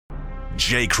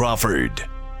Jay Crawford,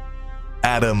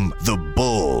 Adam the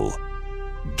Bull,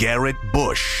 Garrett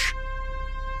Bush,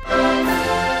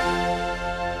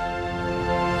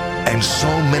 and so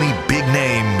many big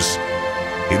names,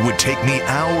 it would take me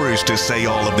hours to say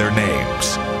all of their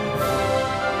names.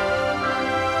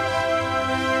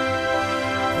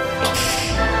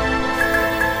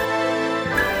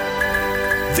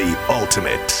 The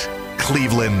ultimate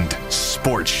Cleveland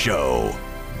sports show.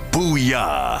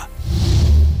 Booyah!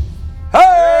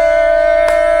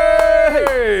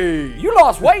 Hey! You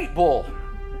lost weight, Bull.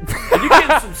 And you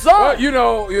getting some sun. Well,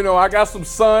 you know, I got some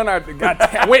sun.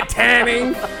 I went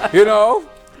tanning.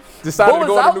 Decided Bull to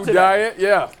go is on a out new today. diet.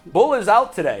 Yeah. Bull is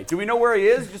out today. Do we know where he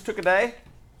is? Just took a day?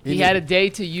 He had a day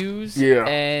to use, Yeah.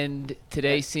 and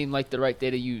today seemed like the right day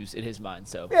to use in his mind.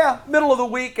 So Yeah, middle of the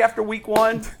week after week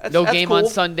one. no That's game cool. on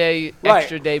Sunday, Right.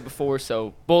 extra day before.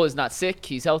 So Bull is not sick.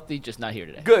 He's healthy, just not here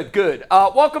today. Good.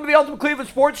 Welcome to the Ultimate Cleveland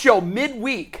Sports Show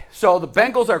midweek. So the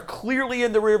Bengals are clearly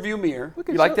in the rearview mirror.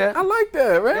 You like that? I like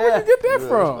that, man. Where'd you get that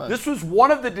from? This was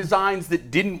one of the designs that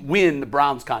didn't win the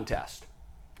Browns contest.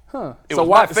 Huh. It was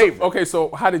my favorite. Okay, so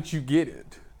how did you get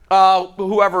it?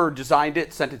 Whoever designed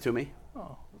it sent it to me.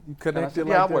 You connected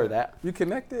Yeah, I'll wear that. You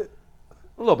connected?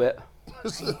 A little bit.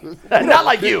 Not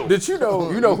like you. Did you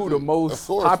know who the most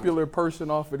course. popular person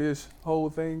off of this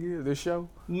whole thing is, this show?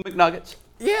 McNuggets.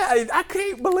 Yeah, I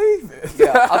can't believe it.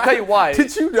 Yeah, I'll tell you why.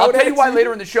 Did you know I'll tell that you why too?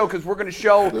 later in the show, because we're going to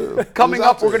show, coming Who's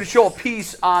up, out we're there? going to show a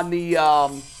piece on the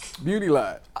Beauty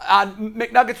lot. on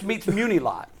McNuggets meets Muni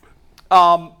Lot.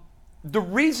 The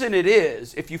reason it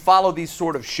is, if you follow these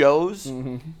sort of shows,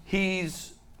 Mm-hmm.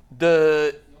 he's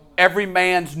the every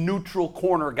man's neutral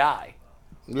corner guy.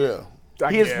 Yeah.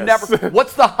 He has never.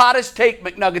 What's the hottest take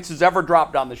McNuggets has ever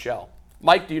dropped on the show?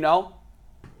 Mike, do you know?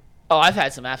 Oh, I've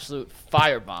had some absolute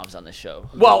fire bombs on the show.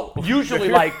 Well, usually,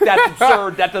 like, that's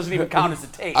absurd. That doesn't even count as a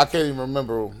take. I can't even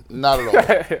remember. Not at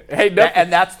all. Hey,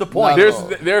 And that's the point.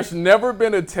 there's never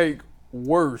been a take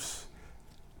worse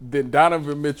than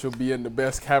Donovan Mitchell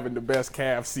having the best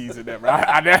calf season ever.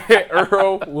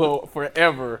 Earl will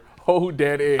forever hold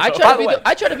that edge. I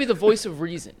try to be the voice of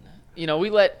reason. We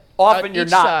let Often you're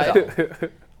each not, side-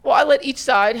 Well, I let each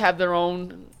side have their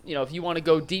own. If you want to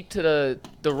go deep to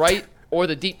the right or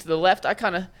the deep to the left, I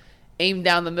kind of aim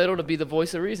down the middle to be the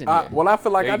voice of reason. Here. I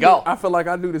feel like There you go. I feel like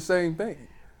I do the same thing.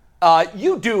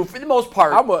 You do, for the most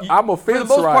part. I'm a For the fence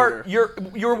most part, rider.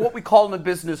 you're what we call in the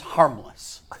business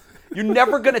harmless. You're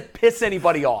never going to piss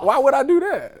anybody off. Why would I do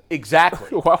that?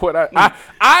 Exactly. Why would I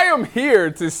am here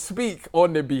to speak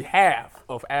on the behalf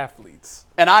of athletes.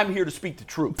 And I'm here to speak the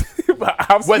truth,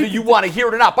 I'm whether speaking- you want to hear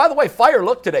it or not. By the way, fire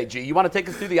look today, G. You want to take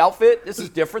us through the outfit? This is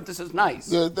different. This is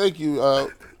nice. Yeah, thank you.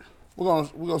 We're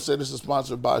gonna say this is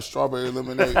sponsored by Strawberry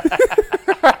Lemonade.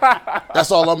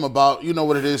 That's all I'm about. You know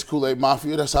what it is, Kool-Aid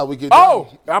Mafia. That's how we get down.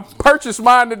 Oh, I purchased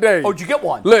mine today. Oh, did you get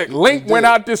one? Look, link went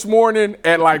out this morning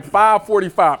at like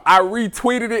 5:45. I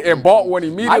retweeted it and bought one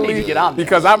immediately get on there.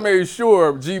 because I made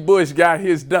sure G. Bush got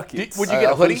his ducats. Would you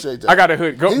get a hoodie? appreciate that. I got a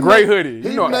hoodie, He gray made- hoodie.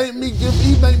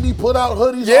 He made me put out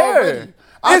hoodies Yeah. already.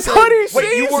 It's hoodie season.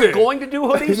 Wait, you weren't going to do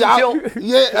hoodies until?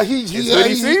 He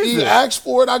hoodie season. asked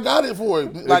for it. I got it for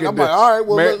him. Like, I'm like, all right,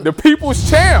 well, Man, look, the people's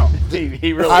champ.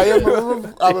 He really I is. am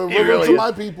a He river really to is.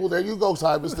 my people. There you go,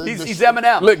 Tybus. He's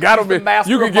Eminem. Look, got He's them the in.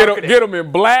 master You can of get marketing. them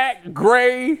in black,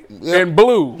 gray, and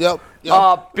blue.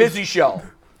 Yep. Busy show.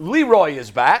 Leroy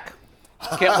is back.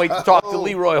 Can't wait to talk to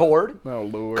Leroy Horde. Oh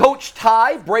Lord. Coach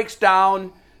Ty breaks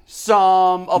down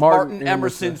some of Martin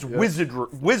Emerson, Emerson's yeah.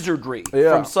 wizardry Yeah.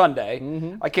 from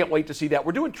Sunday. I can't wait to see that.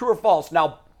 We're doing true or false.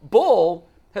 Now, Bull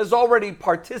has already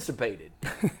participated.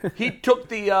 He took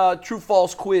the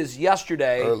true-false quiz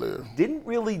yesterday. Earlier. Didn't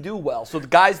really do well. So,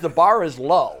 guys, the bar is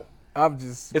low. If I'm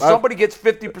somebody gets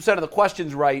 50% of the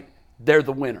questions right, they're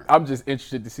the winner. just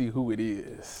interested to see who it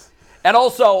is. And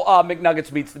also,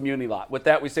 McNuggets meets the Muni Lot. With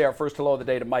that, we say our first hello of the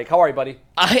day to Mike. How are you, buddy?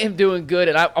 I am doing good,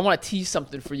 and I want to tease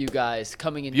something for you guys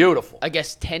coming in. Beautiful. I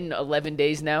guess 10, 11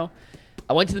 days now.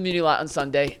 I went to the Muni Lot on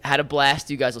Sunday, had a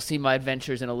blast. You guys will see my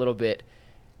adventures in a little bit.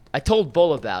 I told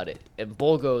Bull about it, and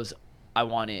Bull goes, I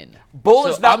want in. Bull So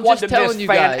is not I'm one just to miss telling you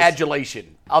fan guys-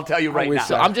 adulation. I'll tell you right wish now.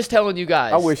 So I'm just telling you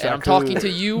guys, I wish and I I'm talking could. to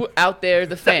you out there,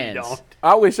 the fans. don't.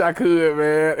 I wish I could,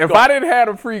 man. If I didn't have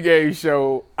a pregame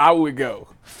show, I would go.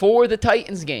 For the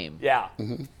Titans game. Yeah.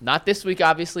 Not this week,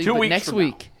 obviously, 2 but weeks next from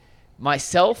week,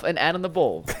 myself and Adam the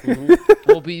Bull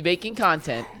will be making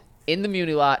content in the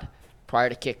Muni Lot prior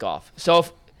to kickoff. So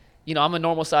if I'm a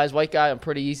normal-sized white guy, I'm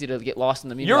pretty easy to get lost in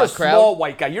the Muni You're a Lot crowd. small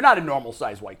white guy. You're not a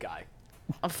normal-sized white guy.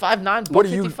 I'm 5'9", What do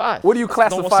you 55. What do you Normal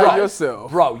classify size.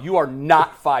 yourself? Bro, you are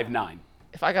not 5'9".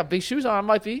 If I got big shoes on, I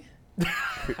might be.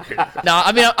 No,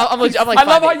 I mean, I'm like, I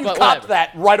love how fine, you but copped whatever.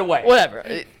 that right away. Whatever.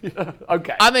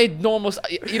 Okay. I'm a normal.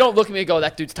 You don't look at me and go,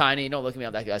 that dude's tiny. You don't look at me,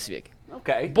 that guy's big.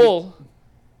 Okay. Bull.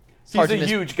 He's a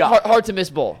huge guy. Hard to miss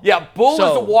Bull. Yeah, Bull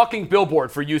So- is a walking billboard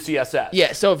for UCSS.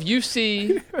 Yeah, so if you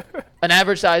see an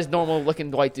average-sized,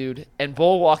 normal-looking white dude and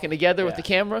Bull walking together with Yeah. the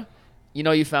camera, you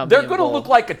know you found. They're going going to look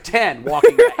like a 10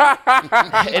 walking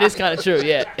at you. It is kind of true,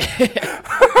 yeah.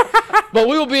 But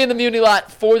we will be in the Muni lot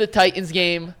for the Titans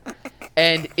game,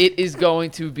 and it is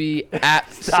going to be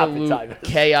absolute Simon.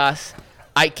 chaos.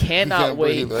 I You cannot can't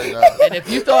wait. breathe right now. And if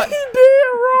you thought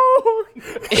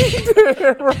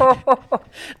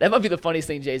that might be the funniest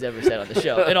thing Jay's ever said on the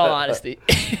show, in all honesty.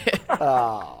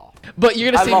 But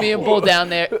you're gonna I see love me and Bull. Bull down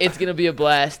there. It's gonna be a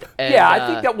blast. And, Yeah, I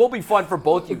think that will be fun for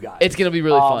both you guys. it's gonna be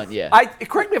really fun. Yeah.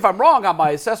 Correct me if I'm wrong on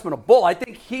my assessment of Bull. I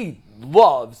think he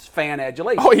loves fan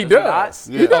adulation. Oh, he does not? does.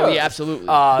 Yeah. He does. Oh yeah, absolutely.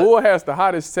 Bull has the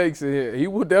hottest takes in here. He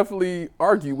will definitely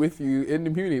argue with you in the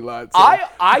Muni lot.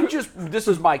 So. This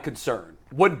is my concern.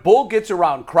 When Bull gets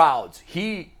around crowds,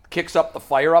 he kicks up the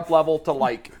fire up level to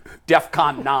like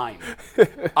DEFCON 9.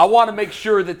 I want to make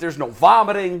sure that there's no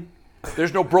vomiting,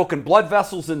 there's no broken blood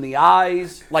vessels in the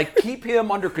eyes. Like, keep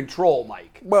him under control,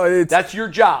 Mike. Well, That's your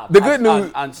job. the good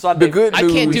news on Sunday. The good I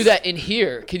news. can't do that in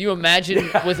here. Can you imagine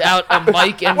without a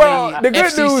mic and Well, the the good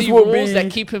FCC news will rules be- that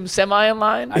keep him semi in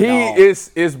line? He know.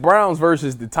 is Browns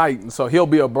versus the Titans, so he'll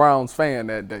be a Browns fan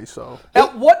that day. So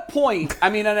At what point, I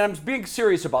mean, and I'm being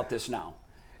serious about this now,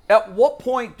 at what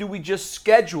point do we just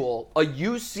schedule a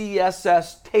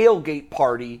UCSS tailgate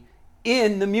party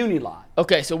in the Muni lot?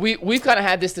 Okay, so we've kind of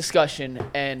had this discussion,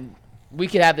 and we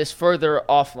could have this further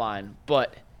offline,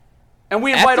 but And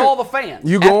we invite After- all the fans.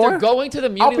 you after going? going to the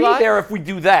I'll Muni be lot, there if we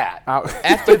do that.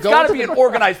 after It's got going to to be the an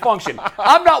organized function.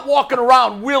 I'm not walking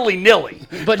around willy-nilly.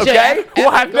 But okay? Jay, after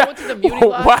Why going not? to the Muni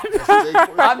lot,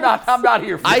 Why not? I'm not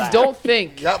here for that. I don't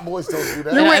think. Y'all boys don't do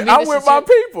that. You You I with- mean, I'm this with is my your-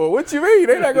 people. What you mean?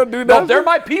 They're not gonna do No, nothing. they're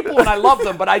my people and I love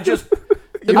them, but I just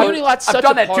The Muni lot's I've such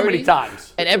done a that party, too many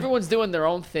times. and everyone's doing their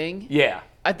own thing. Yeah.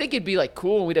 I think it'd be like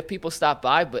cool, and we'd have people stop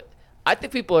by, but I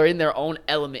think people are in their own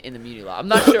element in the Muni lot. I'm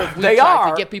not sure if we They tried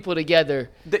are. to get people together.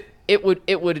 They- It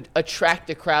would attract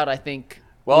the crowd. I think.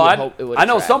 Well, we would I hope it would know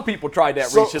attract. some people tried that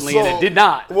So- recently and so- it did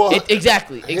not. Well,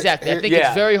 Exactly. I think Yeah.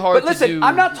 it's very hard But listen, to do.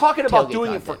 I'm not talking about tailgate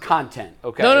doing it for content.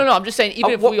 content, okay? No. I'm just saying,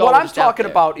 even if what we all what were I'm just out talking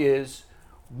there. about is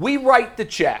we write the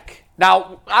check.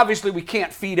 Now, obviously, we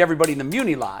can't feed everybody in the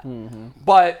Muni lot,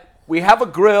 but we have a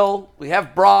grill, we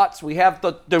have brats, we have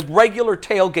the regular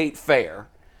tailgate fare,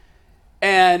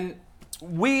 and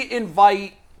we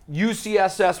invite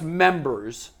UCSS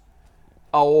members,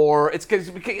 or it's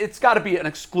got to be an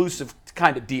exclusive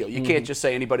kind of deal. You can't just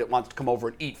say anybody that wants to come over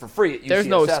and eat for free at UCSS. There's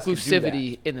no can do that.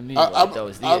 exclusivity in the Muni I- lot, though.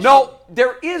 Is the I- issue. No,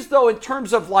 there is though in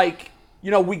terms of like,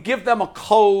 we give them a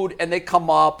code and they come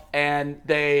up and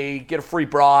they get a free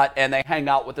brat and they hang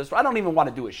out with us. I don't even want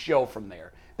to do a show from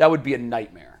there. That would be a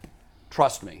nightmare.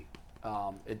 Trust me,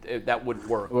 that wouldn't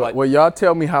work. But Well, y'all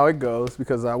tell me how it goes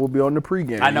because I will be on the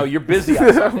pregame. I know you're busy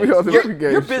on Sundays. I'll be on the You're,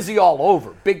 pregame. you're busy all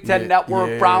over. Big Ten Network,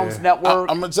 yeah. Browns Network.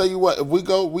 I'm gonna tell you what. If we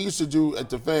go, we used to do at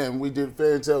the fan. We did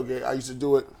fan tailgate. I used to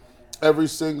do it every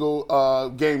single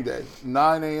game day,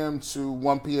 9 a.m. to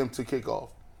 1 p.m. to kickoff.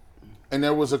 And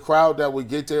there was a crowd that would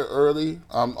get there early.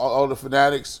 All the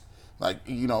fanatics, like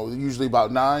usually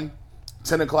about 9,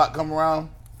 10 o'clock come around.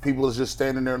 People is just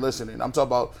standing there listening. I'm talking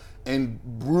about in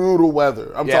brutal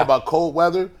weather. I'm Yeah. talking about cold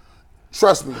weather.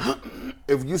 Trust me,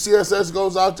 if UCSS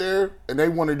goes out there and they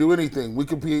want to do anything, we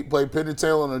could play pin and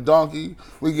tail on a donkey.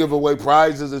 We give away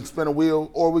prizes and spin a wheel,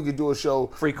 or we could do a show.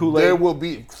 Free Kool-Aid. There will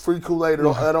be free Kool-Aid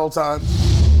at all times.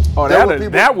 Oh, There were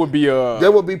that would be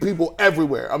There will be people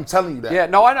everywhere. I'm telling you that. Yeah,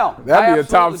 no, I know. that'd I be a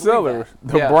top absolutely believe seller.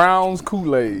 that. The Yeah. Browns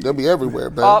Kool-Aid. They'll be everywhere,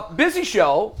 man. Busy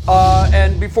show,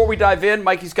 and before we dive in,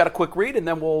 Mikey's got a quick read, and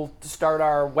then we'll start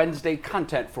our Wednesday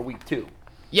content for week 2.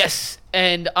 Yes,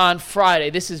 and on Friday,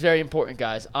 this is very important,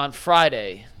 guys. On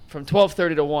Friday, from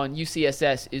 12:30 to 1,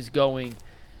 UCSS is going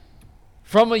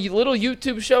from a little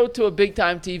YouTube show to a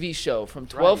big-time TV show. From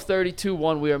 12:30 to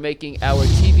 1, we are making our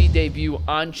TV debut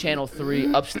on Channel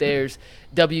 3 upstairs,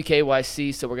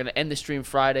 WKYC. So we're going to end the stream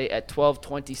Friday at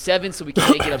 12:27 so we can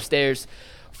make it upstairs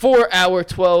for our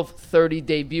 12:30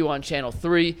 debut on Channel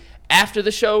 3. After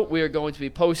the show, we are going to be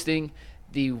posting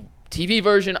the TV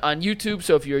version on YouTube.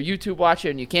 So if you're a YouTube watcher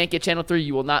and you can't get Channel 3,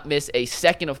 you will not miss a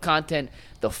second of content.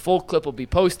 The full clip will be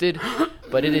posted,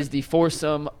 but it is the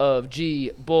foursome of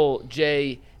G, Bull,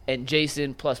 Jay, and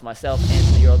Jason, plus myself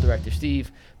and the Euro Director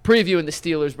Steve, previewing the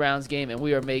Steelers-Browns game, and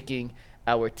we are making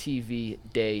our TV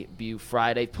debut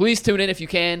Friday. Please tune in if you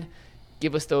can.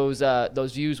 Give us those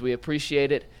views. We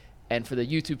appreciate it. And for the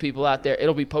YouTube people out there,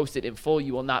 it'll be posted in full.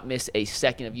 You will not miss a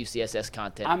second of UCSS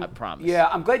content, I promise. Yeah,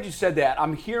 I'm glad you said that.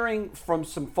 I'm hearing from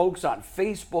some folks on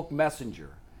Facebook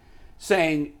Messenger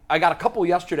saying, I got a couple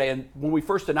yesterday, and when we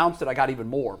first announced it, I got even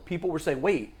more. People were saying,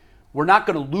 wait, we're not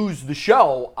going to lose the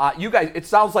show. You guys, it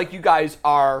sounds like you guys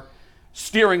are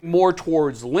steering more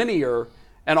towards linear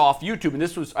and off YouTube. And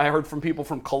this was, I heard from people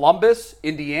from Columbus,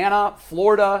 Indiana,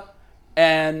 Florida,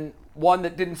 and one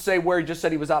that didn't say where, he just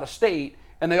said he was out of state.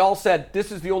 And they all said,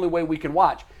 this is the only way we can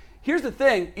watch. Here's the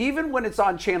thing, even when it's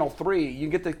on Channel 3, you can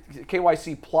get the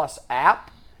KYC Plus app,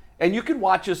 and you can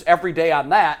watch us every day on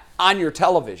that on your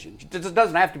television. It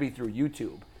doesn't have to be through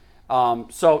YouTube.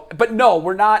 But no,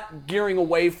 we're not gearing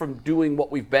away from doing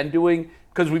what we've been doing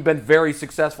because we've been very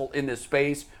successful in this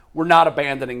space. We're not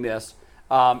abandoning this.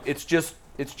 It's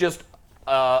just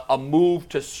a move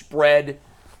to spread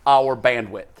our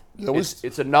bandwidth. Yeah,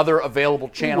 it's another available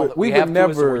channel that we have to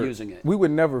us, and we're using it. We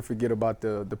would never forget about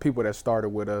the people that started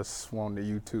with us on the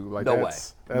YouTube. Like no way.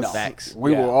 That's, Facts.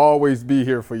 We will always be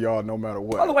here for y'all no matter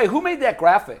what. By the way, who made that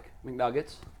graphic,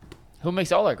 McNuggets? Who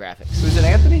makes all our graphics? Was it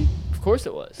Anthony? Of course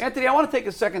it was. Anthony, I want to take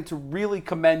a second to really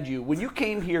commend you. When you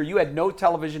came here, you had no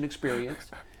television experience.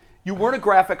 You weren't a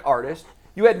graphic artist.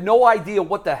 You had no idea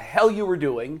what the hell you were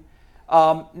doing.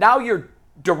 Now you're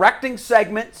directing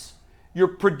segments. You're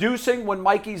producing when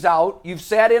Mikey's out. You've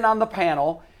sat in on the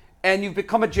panel, and you've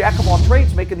become a jack of all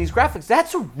trades making these graphics.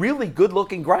 That's a really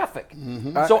good-looking graphic.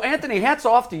 Mm-hmm. So, Anthony, hats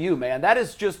off to you, man. That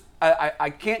is just I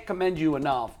can't commend you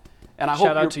enough. And I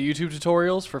Shout out to YouTube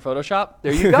tutorials for Photoshop.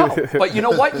 There you go. But you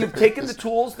know what? You've taken the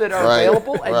tools that are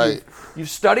available, and you've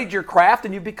studied your craft,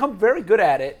 and you've become very good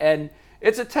at it. And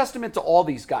it's a testament to all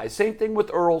these guys. Same thing with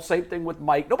Earl, same thing with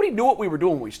Mike. Nobody knew what we were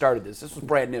doing when we started this. This was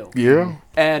brand new. Yeah.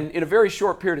 And in a very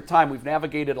short period of time, we've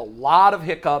navigated a lot of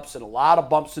hiccups and a lot of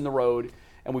bumps in the road,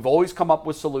 and we've always come up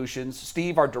with solutions.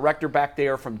 Steve, our director back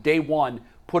there, from day one,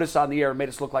 put us on the air and made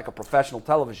us look like a professional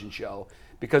television show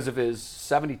because of his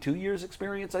 72 years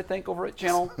experience, I think, over at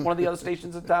Channel, one of the other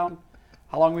stations in town.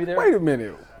 How long were you there? Wait a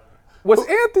minute. Was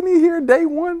Anthony here day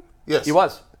one? Yes. He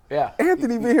was. Yeah.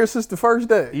 Anthony been here since the first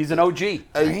day. He's an OG. Hey,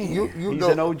 He's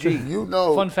an OG. You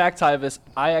know. Fun fact, Tyvis,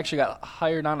 I actually got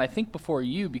hired on, I think, before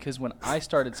you, because when I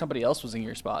started, somebody else was in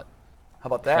your spot. How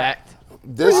about that? Fact.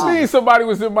 What do you mean somebody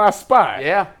was in my spot?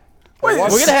 Yeah. Wait, We're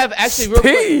going to have, actually, real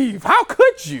quick. Steve, how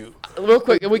could you? Real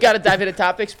quick, we got to dive into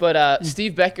topics, but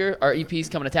Steve Becker, our EP, is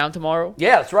coming to town tomorrow.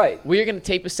 Yeah, that's right. We are going to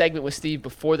tape a segment with Steve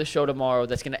before the show tomorrow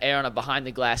that's going to air on a Behind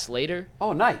the Glass later.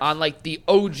 Oh, nice. On, like, the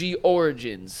OG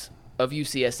origins of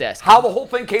UCSS. How the whole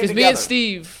thing came together. Because me and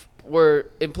Steve were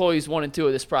employees 1 and 2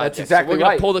 of this project. That's exactly so we're going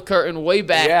right. to pull the curtain way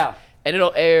back, Yeah. and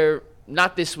it'll air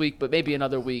not this week, but maybe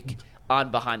another week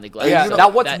on Behind the Glass. Yeah. So Now,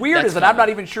 what's weird that's is, and I'm not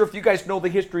coming. even sure if you guys know the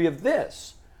history of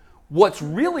this. What's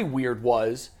really weird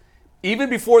was, even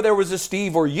before there was a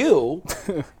Steve or you,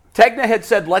 Tegna had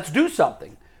said, let's do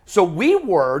something. So we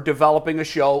were developing a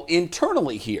show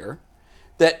internally here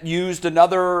that used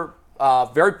another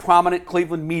very prominent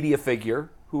Cleveland media figure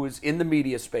who is in the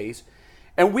media space,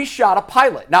 and we shot a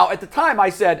pilot. Now, at the time, I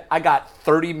said, I got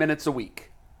 30 minutes a week.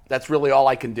 That's really all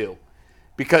I can do.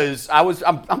 Because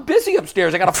I'm busy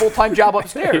upstairs. I got a full-time job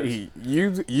upstairs.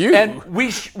 You. And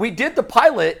we did the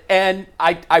pilot, and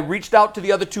I reached out to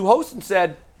the other 2 hosts and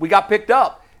said, we got picked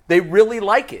up. They really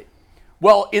like it.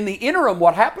 Well, in the interim,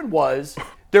 what happened was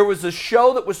there was a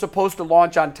show that was supposed to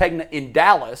launch on Tegna in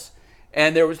Dallas,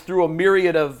 and there was, through a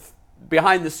myriad of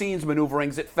behind-the-scenes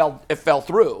maneuverings, it fell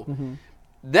through. Mm-hmm.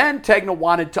 Then Tegna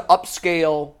wanted to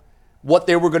upscale what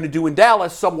they were going to do in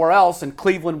Dallas somewhere else, and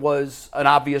Cleveland was an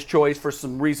obvious choice for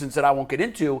some reasons that I won't get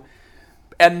into.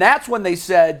 And that's when they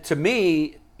said to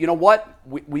me, you know what,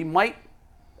 we might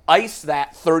ice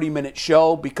that 30-minute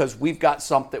show because we've got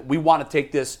something, we want to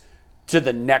take this to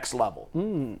the next level.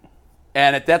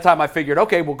 And at that time I figured,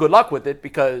 okay, well, good luck with it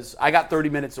because I got 30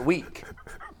 minutes a week.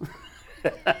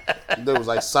 There was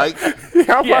like psych.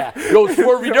 Yeah, go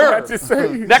swervy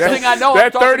derb. Next thing I know, that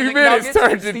I'm talking 30 to minutes McNuggets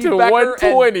turned and into Steve Becker,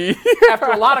 120. and after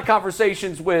a lot of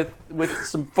conversations with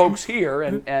some folks here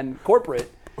and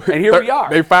corporate, and here we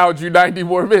are. They found you 90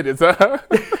 more minutes, huh?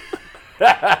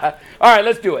 All right,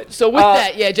 let's do it. So with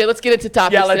that, Jay, let's get into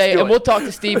topics let's today, do and it. we'll talk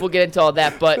to Steve. We'll get into all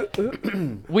that, but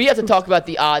we have to talk about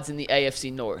the odds in the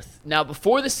AFC North. Now,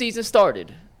 before the season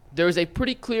started, there was a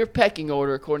pretty clear pecking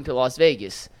order according to Las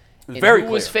Vegas, and very who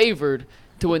was clear. favored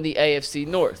to win the AFC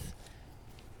North.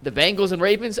 The Bengals and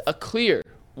Ravens, a clear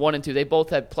 1 and 2. They both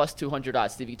had plus 200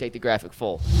 odds. Steve, you take the graphic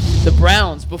full. The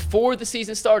Browns, before the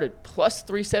season started, plus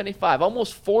 375,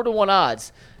 almost 4-1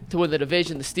 odds to win the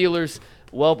division. The Steelers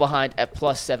well behind at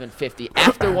plus 750.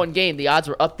 After one game, the odds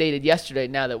were updated yesterday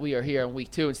now that we are here in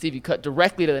week 2. And, Steve, you cut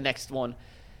directly to the next one.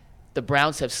 The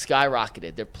Browns have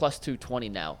skyrocketed. They're plus 220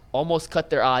 now. Almost cut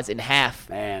their odds in half.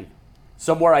 Man,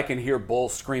 somewhere I can hear Bull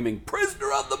screaming,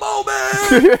 "Prisoner of the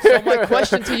moment!" So my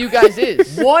question to you guys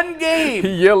is, One game.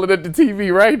 He yelling at the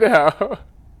TV right now.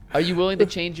 are you willing to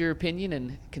change your opinion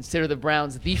and consider the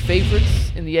Browns the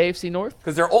favorites in the AFC North?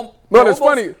 Because they're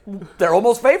funny. They're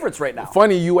almost favorites right now.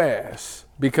 Funny you ask,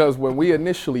 because when we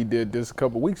initially did this a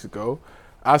couple weeks ago,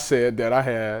 I said that I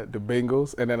had the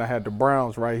Bengals and then I had the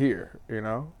Browns right here,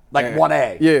 Like And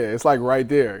 1A. Yeah, it's like right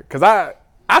there. Because I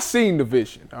seen the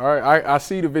vision, all right? I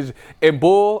see the vision. And,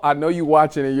 Bull, I know you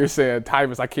watching and you're saying,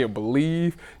 Tyvus, I can't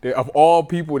believe that of all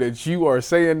people that you are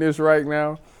saying this right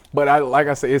now. But like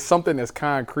I said, it's something that's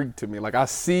concrete to me. Like, I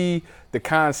see the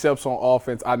concepts on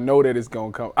offense. I know that it's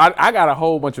going to come. I got a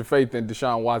whole bunch of faith in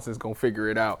Deshaun Watson's going to figure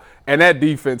it out. And that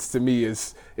defense, to me,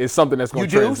 is something that's going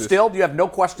to You do still? Do you have no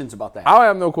questions about that? I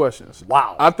have no questions.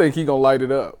 Wow. I think he's going to light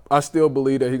it up. I still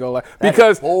believe that he's going to light it.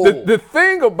 Because the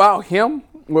thing about him,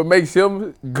 what makes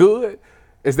him good,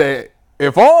 is that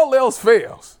if all else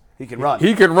fails, he can run.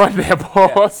 He can run that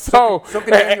ball. Yeah. So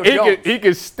can Daniel Jones. He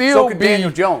can still So can be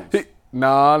Daniel Jones.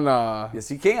 Nah. Yes,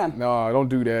 he can. No, don't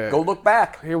do that. Go look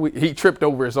back. He tripped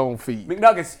over his own feet.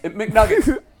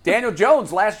 McNuggets. Daniel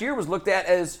Jones last year was looked at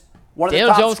as one of the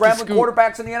Daniel top Jones can scrambling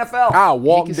quarterbacks in the NFL. I'll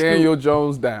walk can Daniel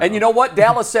Jones down. And you know what?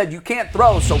 Dallas said, you can't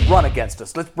throw, so run against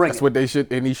us. Let's bring That's it. what they should,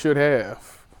 and he should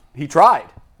have. He tried.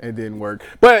 It didn't work.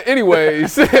 But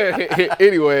anyways,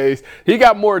 he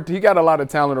got a lot of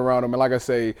talent around him. And like I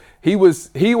say, he was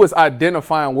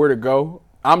identifying where to go.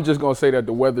 I'm just going to say that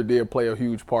the weather did play a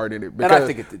huge part in it. Because And I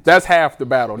think it did. That's half the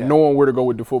battle, knowing where to go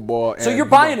with the football. So you're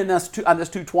buying in this on this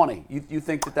 220. You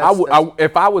think that's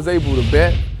if I was able to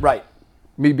bet, right.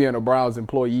 me being a Browns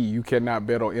employee, you cannot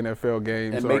bet on NFL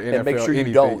games And or make NFL sure you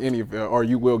anything, don't. or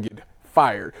you will get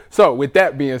fired. So with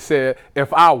that being said,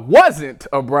 if I wasn't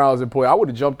a Browns employee, I would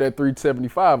have jumped at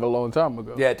 375 a long time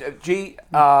ago. Yeah,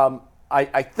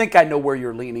 I think I know where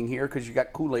you're leaning here because you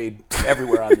got Kool-Aid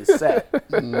everywhere on this set.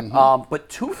 But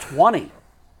 220,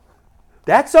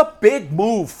 that's a big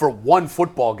move for one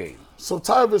football game. So,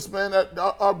 Tyvus, man,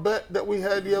 our bet that we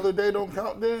had the other day don't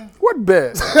count then? What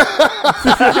bet? Don't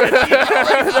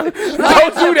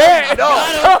do that. No.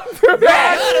 Don't do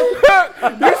that.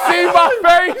 You see my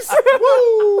face?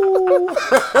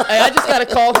 Hey, I just got a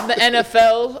call from the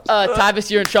NFL.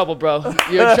 Tyvus, you're in trouble, bro.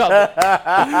 You're in trouble.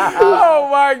 Oh,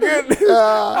 my goodness.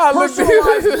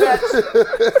 Personalized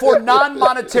bets for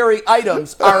non-monetary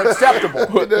items are acceptable.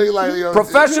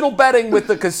 Professional betting with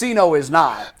the casino is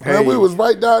not. Man, we was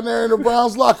right down there in the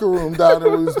Browns locker room down there.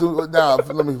 We was doing,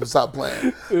 let me stop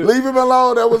playing. Leave him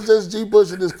alone. That was just G.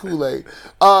 Bush and his Kool-Aid.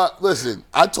 Listen,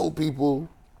 I told people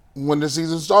when the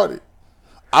season started,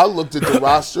 I looked at the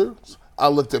rosters. I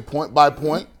looked at point by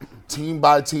point, team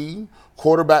by team,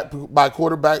 quarterback by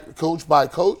quarterback, coach by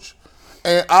coach.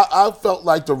 And I felt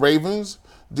like the Ravens,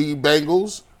 the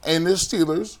Bengals, and the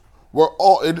Steelers were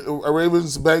all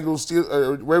Ravens,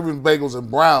 Bengals,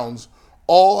 and Browns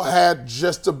all had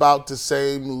just about the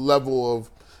same level of,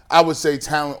 I would say,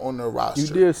 talent on their roster. You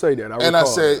did say that. I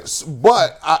said,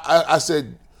 but I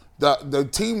said the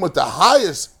team with the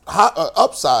highest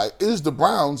upside is the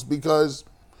Browns because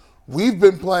we've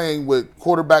been playing with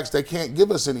quarterbacks that can't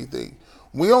give us anything.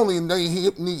 We only need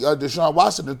Deshaun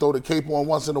Watson to throw the cape on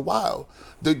once in a while.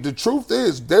 The truth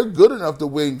is they're good enough to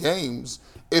win games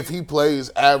if he plays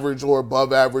average or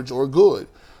above average or good.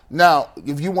 Now,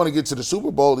 if you want to get to the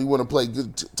Super Bowl, you want to play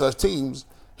good tough teams,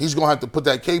 he's going to have to put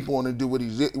that cape on and do what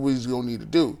he's going to need to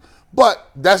do.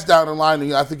 But that's down the line,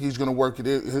 and I think he's going to work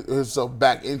himself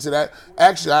back into that.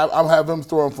 Actually, I'll have him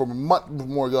throwing for much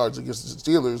more yards against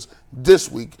the Steelers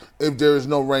this week if there is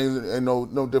no rain and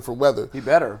no different weather. He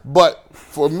better. But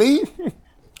for me,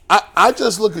 I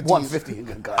just look at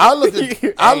 150. I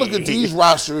look at these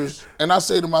rosters, and I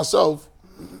say to myself,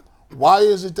 why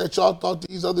is it that y'all thought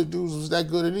these other dudes was that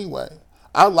good anyway?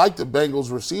 I like the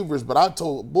Bengals receivers, but I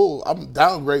told Bull I'm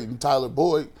downgrading Tyler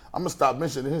Boyd. I'm going to stop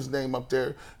mentioning his name up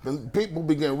there. People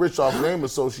be getting rich off name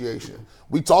association.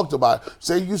 We talked about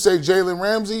it. You say Jalen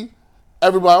Ramsey,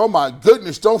 everybody, oh my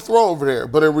goodness, don't throw over there.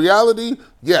 But in reality,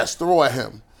 yes, throw at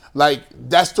him. Like,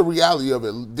 that's the reality of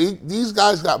it. These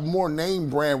guys got more name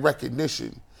brand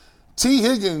recognition. T.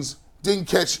 Higgins didn't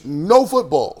catch no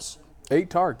footballs. 8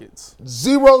 targets.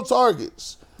 0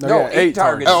 targets. No, 8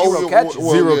 targets, 0 catches.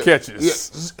 0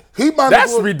 catches. Yeah.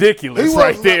 That's ridiculous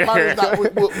right there.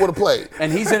 Would have played.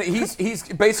 And he's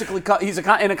basically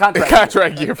in a contract. A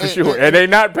contract year for sure, and they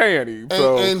not paying him.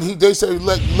 And they say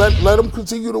let him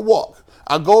continue to walk.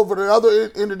 I go over to the other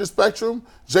end of the spectrum.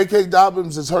 J.K.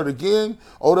 Dobbins is hurt again.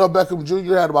 Odell Beckham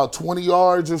Jr. had about 20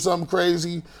 yards or something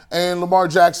crazy. And Lamar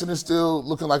Jackson is still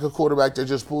looking like a quarterback that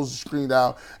just pulls the screen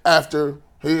down after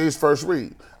his first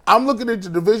read. I'm looking at the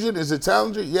division. Is it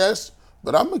talented? Yes.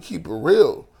 But I'm going to keep it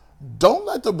real. Don't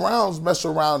let the Browns mess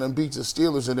around and beat the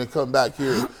Steelers and then come back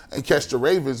here and catch the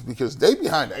Ravens because they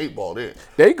behind the 8 ball there.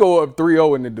 They go up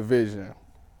 3-0 in the division.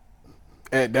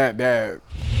 At that.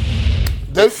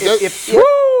 If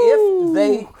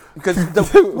they, because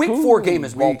the week 4 game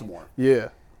is Baltimore. Yeah.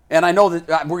 And I know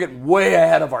that we're getting way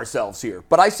ahead of ourselves here.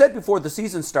 But I said before the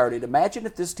season started, imagine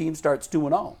if this team starts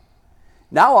 2-0.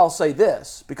 Now I'll say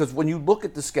this, because when you look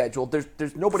at the schedule,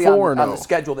 there's nobody on the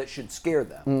schedule that should scare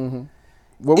them. Mm-hmm.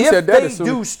 Well, we if said that they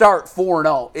do start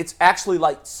 4-0, it's actually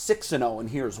like 6-0, and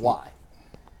here's why.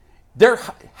 They're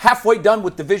halfway done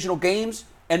with divisional games,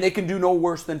 and they can do no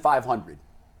worse than 500.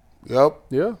 Yep.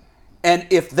 Yeah. And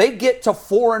if they get to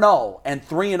 4-0 and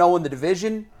 3-0 in the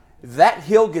division, that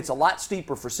hill gets a lot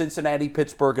steeper for Cincinnati,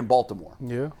 Pittsburgh, and Baltimore.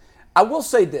 Yeah. I will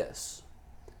say this.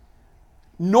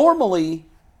 Normally,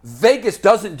 Vegas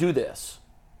doesn't do this.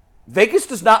 Vegas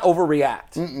does not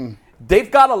overreact. Mm-mm.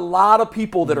 They've got a lot of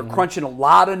people that are crunching a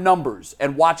lot of numbers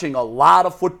and watching a lot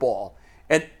of football.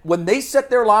 And when they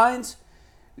set their lines,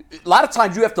 a lot of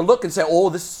times you have to look and say, oh,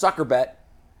 this is a sucker bet.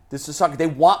 This is a sucker. They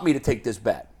want me to take this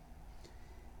bet.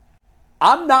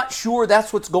 I'm not sure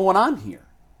that's what's going on here.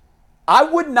 I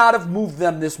would not have moved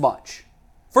them this much.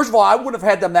 First of all, I wouldn't have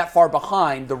had them that far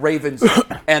behind the Ravens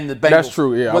and the Bengals That's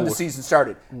true, yeah, when the season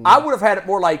started. I would have had it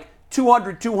more like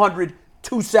 200,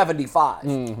 275.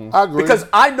 I agree. Because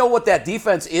I know what that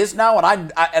defense is now,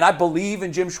 and I believe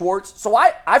in Jim Schwartz. So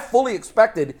I fully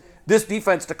expected this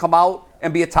defense to come out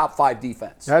and be a top 5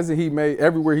 defense. Hasn't he made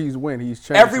everywhere he's went, he's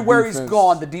changed Everywhere he's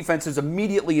gone, the defense has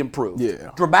immediately improved. Yeah.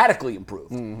 Dramatically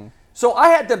improved. Mm-hmm. So I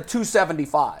had them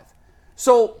 275.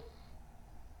 So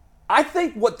I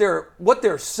think what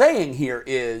they're saying here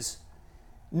is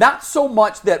not so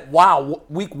much that, wow,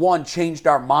 week 1 changed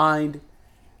our mind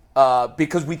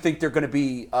because we think they're going to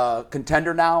be a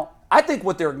contender now. I think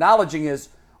what they're acknowledging is,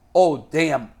 oh,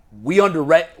 damn, we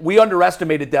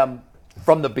underestimated them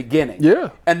from the beginning.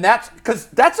 Yeah. And that's because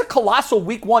that's a colossal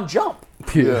week 1 jump.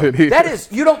 Yeah. That is,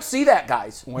 you don't see that,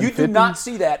 guys. You 150? do not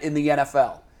see that in the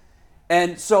NFL.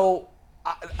 And so,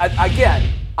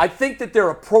 again, I think that they're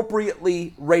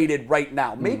appropriately rated right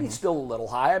now. Maybe still a little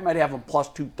high. I might have them plus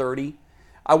 230.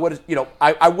 I would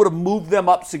have moved them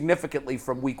up significantly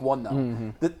from week 1,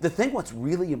 though. The thing what's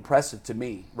really impressive to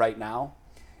me right now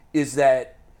is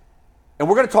that, and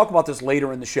we're going to talk about this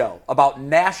later in the show, about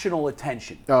national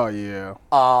attention. Oh, yeah.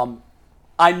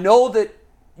 I know that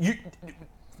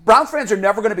Browns fans are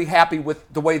never going to be happy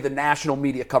with the way the national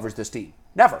media covers this team.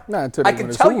 Never. Not until they I can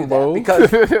win the tell you Super Bowl. that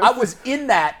because I was in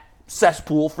that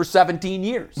cesspool for 17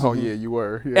 years. Oh, yeah, you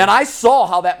were. Yeah. And I saw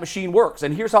how that machine works.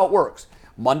 And here's how it works.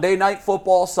 Monday night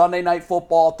football, Sunday night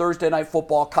football, Thursday night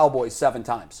football, Cowboys 7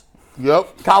 times.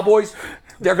 Yep. Cowboys,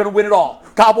 they're going to win it all.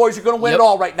 Cowboys are going to win it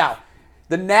all right now.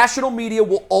 The national media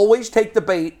will always take the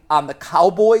bait on the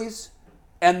Cowboys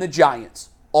and the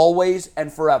Giants. Always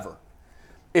and forever.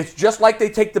 It's just like they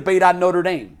take the bait on Notre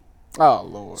Dame. Oh,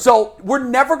 Lord. So we're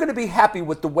never going to be happy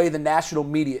with the way the national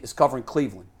media is covering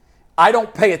Cleveland. I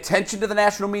don't pay attention to the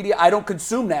national media. I don't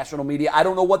consume national media. I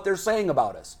don't know what they're saying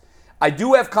about us. I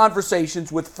do have conversations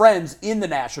with friends in the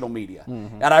national media.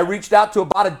 And I reached out to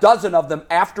about a dozen of them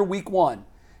after week 1.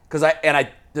 The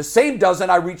same dozen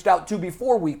I reached out to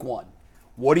before week 1.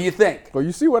 What do you think? Well,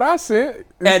 you see what I sent.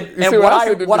 And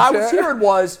what I was hearing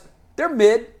was they're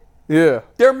mid. Yeah.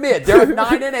 They're mid. They're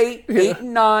 9-8,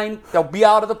 8-9. They'll be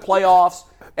out of the playoffs.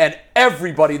 And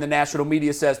everybody in the national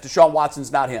media says Deshaun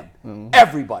Watson's not him.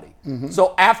 Everybody.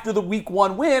 So after the week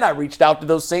 1 win, I reached out to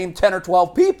those same 10 or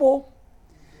 12 people.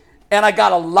 And I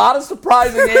got a lot of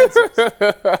surprising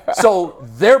answers. So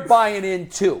they're buying in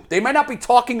too. They might not be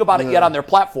talking about it yet on their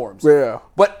platforms. Yeah.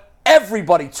 But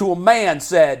everybody to a man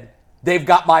said, they've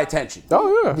got my attention.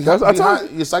 Oh, yeah.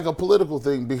 It's like a political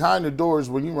thing. Behind the doors,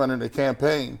 when you're running a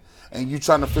campaign and you're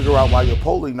trying to figure out why your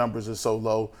polling numbers are so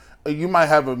low, you might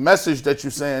have a message that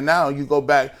you're saying now. You go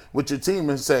back with your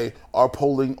team and say, our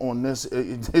polling on this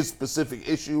specific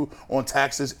issue on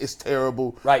taxes is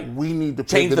terrible. Right. We need to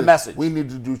change the message. We need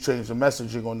to change the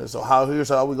messaging on this. So here's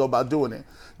how we go about doing it.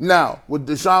 Now, with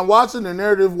Deshaun Watson, the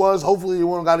narrative was hopefully you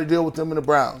won't got to deal with him and the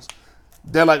Browns.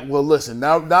 They're like, well, listen,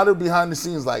 now they're behind the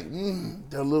scenes like,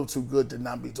 they're a little too good to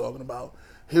not be talking about.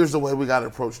 Here's the way we got to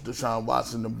approach Deshaun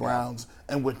Watson, the Browns,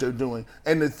 and what they're doing.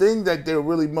 And the thing that they're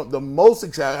really the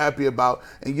most happy about,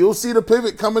 and you'll see the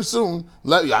pivot coming soon.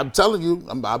 I'm telling you,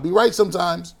 I'll be right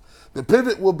sometimes. The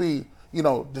pivot will be,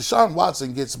 Deshaun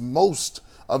Watson gets most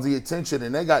of the attention,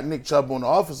 and they got Nick Chubb on the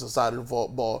offensive side of the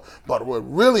ball. But what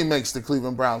really makes the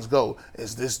Cleveland Browns go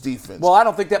is this defense. Well, I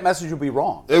don't think that message would be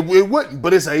wrong. It wouldn't,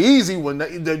 but it's an easy one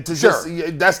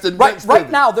that's the next Right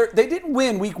pivot. now, they didn't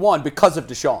win week 1 because of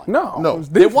Deshaun. No.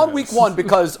 They won week 1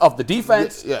 because of the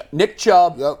defense, Yeah. Nick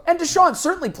Chubb, Yep. and Deshaun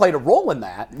certainly played a role in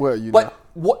that. Well, but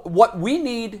what we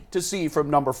need to see from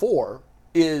number 4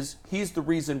 is he's the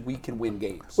reason we can win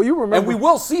games. Well, you remember, and we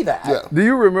will see that. Yeah. Do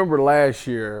you remember last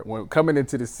year when coming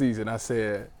into the season, I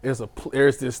said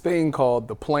there's this thing called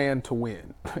the plan to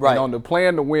win. Right. And on the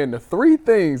plan to win, the 3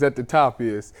 things at the top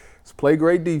is play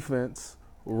great defense,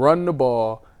 run the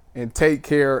ball, and take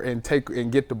care and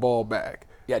get the ball back.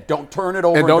 Yeah, don't turn it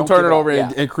over. And don't turn it over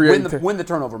up. and create win the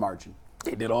turnover margin.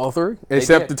 They did all 3,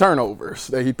 except did. the turnovers.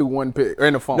 He threw 1 pick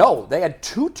and a fumble. No, they had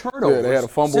 2 turnovers. Yeah, they had a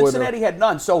fumble and Cincinnati had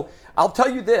none. So I'll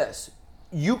tell you this.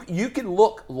 You can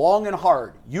look long and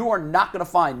hard. You are not going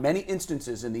to find many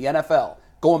instances in the NFL,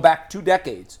 going back 2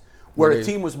 decades, where a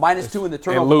team was -2 in the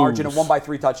turnover margin and won by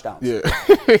 3 touchdowns. Yeah.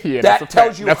 Yeah, that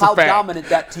tells you That's how a fact. dominant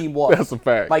that team was. That's a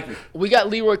fact. Mikey. We got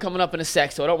Leroy coming up in a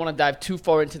sec, so I don't want to dive too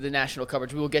far into the national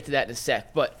coverage. We will get to that in a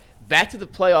sec. But back to the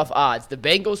playoff odds. The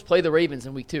Bengals play the Ravens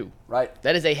in week 2. Right.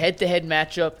 That is a head-to-head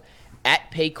matchup at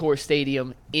Paycor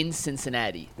Stadium in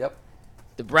Cincinnati. Yep.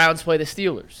 The Browns play the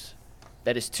Steelers.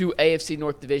 That is 2 AFC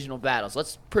North divisional battles.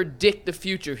 Let's predict the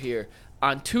future here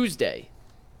on Tuesday.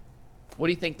 What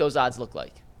do you think those odds look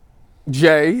like?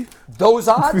 Jay. Those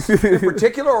odds in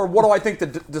particular, or what do I think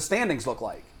the standings look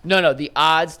like? No, the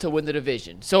odds to win the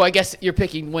division. So I guess you're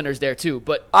picking winners there too,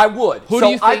 but I would. Who so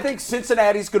do you I think- think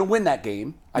Cincinnati's going to win that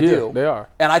game. I Yeah, do. they are.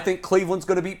 And I think Cleveland's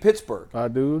going to beat Pittsburgh. I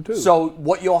do too. So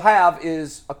what you'll have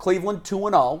is a Cleveland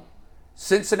 2-0,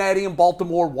 Cincinnati and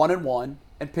Baltimore 1-1,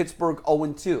 and Pittsburgh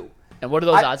 0-2. and what do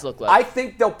those odds look like? I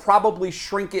think they'll probably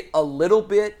shrink it a little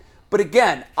bit. But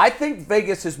again, I think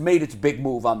Vegas has made its big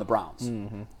move on the Browns.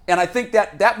 Mm-hmm. And I think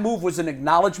that move was an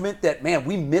acknowledgement that, man,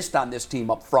 we missed on this team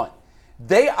up front.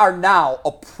 They are now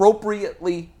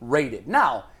appropriately rated.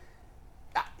 Now,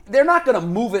 they're not going to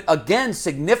move it again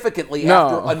significantly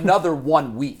after another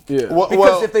 1 week. Yeah.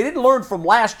 Because if they didn't learn from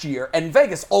last year, and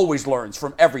Vegas always learns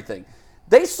from everything,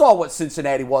 they saw what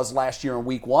Cincinnati was last year in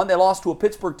week 1. They lost to a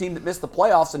Pittsburgh team that missed the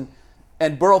playoffs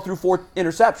and Burrow threw 4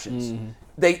 interceptions. Mm-hmm.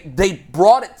 They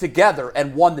brought it together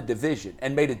and won the division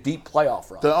and made a deep playoff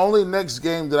run. The only next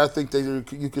game that I think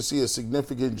you could see a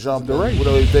significant jump in,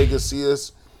 whatever Vegas see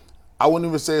us, I wouldn't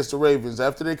even say it's the Ravens.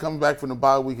 After they come back from the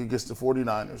bye week against the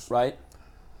 49ers. Right?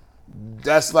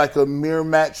 That's like a mirror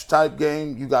match type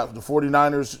game. You got the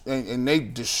 49ers, and they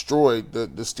destroyed the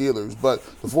Steelers. But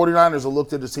the 49ers are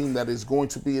looked at a team that is going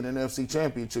to be in an NFC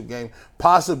Championship game,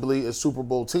 possibly a Super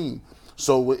Bowl team.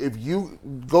 So if you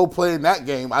go play in that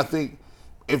game, I think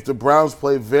if the Browns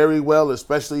play very well,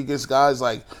 especially against guys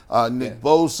like Nick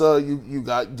Bosa, you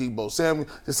got Deebo Samuel.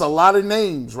 It's a lot of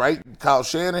names, right? Kyle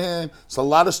Shanahan. It's a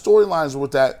lot of storylines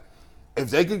with that. If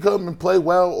they can come and play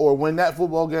well or win that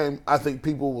football game, I think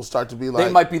people will start to be like,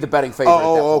 They might be the betting favorite.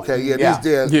 okay,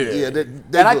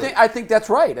 I think that's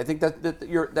right. I think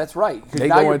that's right. 'Cause They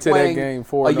now go you're into that playing game a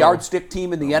 4-0. yardstick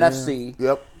team in the NFC.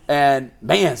 Yep. And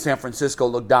man, San Francisco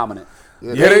looked dominant.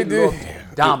 Yeah, they did.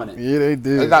 looked dominant. Yeah, they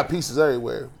did. They got pieces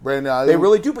everywhere. Brandon Ayuk. They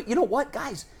really do. But you know what,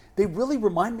 guys? They really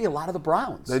remind me a lot of the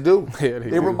Browns. They do. Yeah,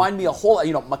 They remind me a whole lot.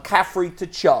 McCaffrey to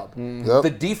Chubb. Yep. The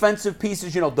defensive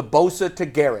pieces, the Bosa to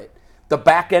Garrett. The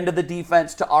back end of the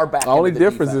defense to our back The end only of the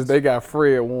difference defense. is they got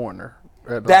Fred Warner.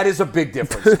 That is a big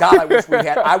difference. God,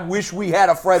 I wish we had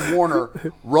a Fred Warner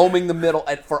roaming the middle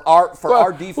for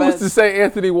our defense. Who's to say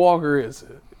Anthony Walker is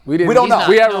it? We don't know.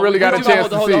 We haven't really got a chance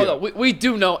to see hold it. on. We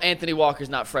do know Anthony Walker's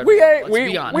not Fred. We Warner. ain't-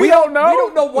 Let's be honest. we don't know. We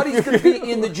don't know what he's going to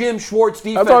be in the Jim Schwartz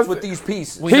defense what- with these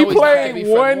pieces. We He know he's not gonna be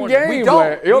played Fred one Warner. game. We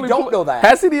don't. He only We don't know that.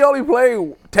 Hasn't he only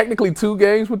played technically 2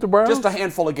 games with the Browns? Just a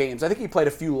handful of games. I think he played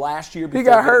a few last year. He before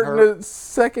got getting hurt in the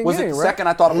second Was game, it the right? second?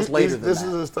 I thought it was later than This that.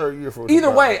 is his 3rd year for the Either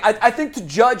Browns. way, I think to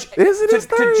judge Is it his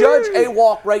to third judge year?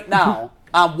 A-Walk right now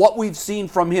on what we've seen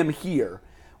from him here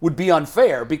would be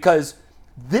unfair because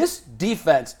this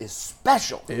defense is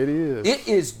special. It is. It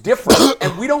is different,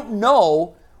 and we don't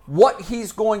know what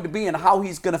he's going to be and how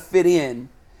he's going to fit in.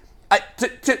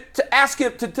 To ask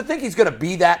him to think he's going to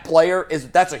be that player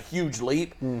that's a huge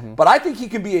leap. But I think he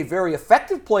can be a very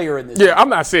effective player in this. Yeah, I'm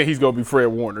not saying he's gonna be Fred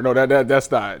Warner. No,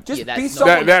 that's not. Just Yeah, that's be no-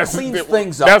 someone who that's cleans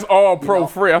things up. That's all pro you know?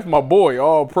 Fred. That's my boy.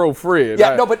 All pro Fred.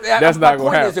 Yeah, no, but that's my not gonna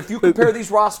point happen. is if you compare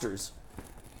these rosters,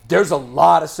 there's a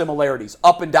lot of similarities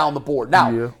up and down the board. Now,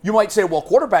 Yeah. you might say, well,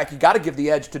 quarterback, you got to give the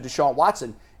edge to Deshaun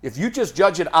Watson. if you just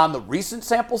judge it on the recent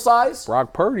sample size,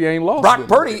 Brock Purdy ain't lost. Brock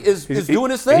Purdy is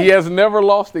doing his thing. He has never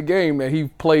lost a game that he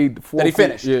played for. That he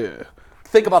finished. Yeah.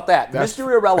 Think about that. Mr.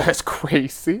 Irrelevant. That's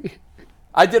crazy.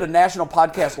 I did a national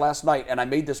podcast last night, and I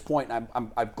made this point, and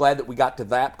I'm glad that we got to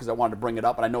that because I wanted to bring it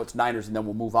up, and I know it's Niners, and then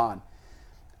we'll move on.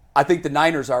 I think the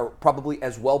Niners are probably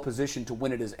as well positioned to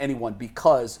win it as anyone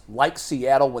because, like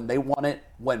Seattle when they won it,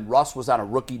 when Russ was on a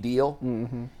rookie deal,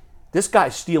 this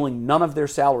guy's stealing none of their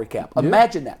salary cap.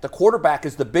 Imagine that. The quarterback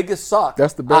is the biggest suck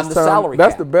That's the best on the time. salary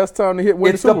That's cap. the best time to hit.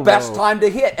 Win It's the Super the best Bowl. time to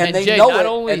hit, and they Jay, know not it,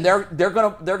 only- and they're gonna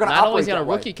Not operate only is he on a that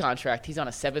way. rookie contract, he's on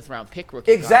a 7th-round pick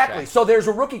rookie Exactly. contract. So there's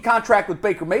a rookie contract with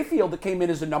Baker Mayfield that came in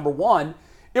as a number 1.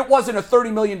 It wasn't a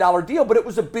 $30 million deal, but it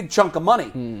was a big chunk of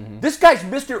money. This guy's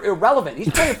Mr. Irrelevant. He's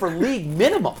playing for league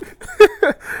minimum.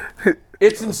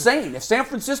 It's insane. If San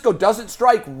Francisco doesn't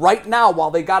strike right now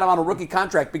while they got him on a rookie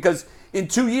contract, because in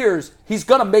 2 years, he's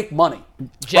going to make money.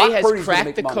 Jay Brock has Purdy's gonna cracked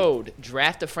make the money. code.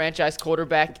 Draft a franchise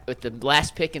quarterback with the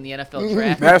last pick in the NFL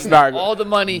draft. That's not- all the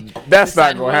money. That's to not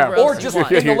sign gonna whoever happen. else Or you just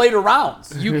want. in the later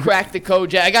rounds. You cracked the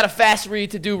code, Jay. I got a fast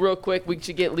read to do real quick. We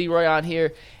should get Leroy on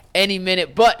here any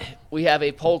minute, but we have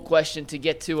a poll question to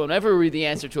get to. Whenever we read the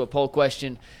answer to a poll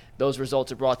question, those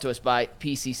results are brought to us by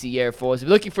PCC Airfoils. If you're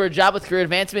looking for a job with career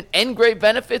advancement and great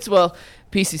benefits, well,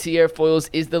 PCC Airfoils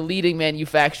is the leading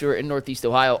manufacturer in Northeast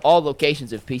Ohio. All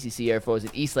locations of PCC Airfoils in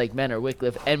Eastlake, Menor,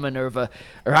 Wickliffe, and Minerva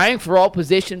are hiring for all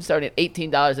positions starting at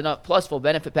 $18 and up, plus full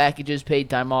benefit packages, paid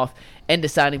time off, and a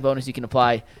signing bonus. You can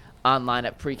apply online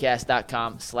at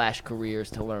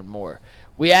precast.com/careers to learn more.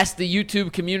 We asked the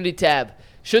YouTube community tab,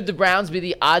 should the Browns be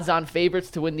the odds-on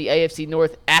favorites to win the AFC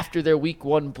North after their Week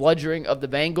 1 bludgeoning of the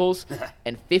Bengals?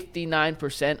 And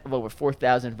 59% of over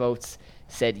 4,000 votes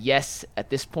said yes at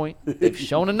this point. They've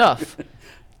shown enough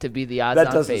to be the odds-on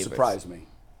That doesn't favorites. surprise me.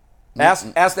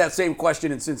 Ask that same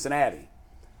question in Cincinnati.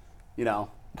 You know.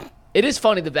 It is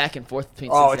funny the back and forth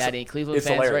between Cincinnati and Cleveland it's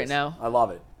fans hilarious. right now. I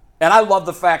love it. And I love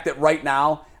the fact that right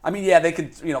now, I mean, yeah, they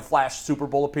could, flash Super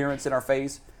Bowl appearance in our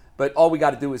face, but all we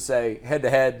got to do is say,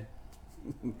 head-to-head,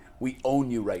 we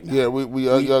own you right now. Yeah, we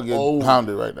are getting own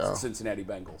pounded right now. the Cincinnati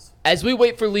Bengals. As we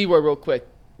wait for Leroy real quick,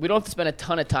 we don't have to spend a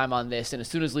ton of time on this, and as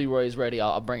soon as Leroy is ready,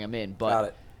 I'll bring him in. But Got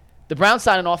it. the Browns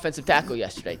signed an offensive tackle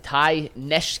yesterday, Ty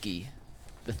Neshke,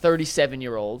 the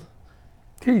 37-year-old.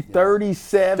 He's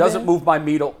 37. Doesn't move my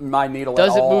needle Doesn't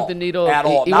at all. move the needle at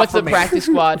all. He Not went to for the me. practice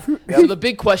squad. So the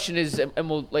big question is, and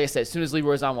we'll, like I said, as soon as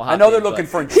Leroy's on, we'll hop I know in, they're but looking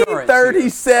for He's insurance.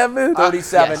 37.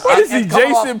 37. Yes. What is he, And coming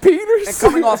Jason off- Peters? And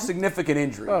coming off significant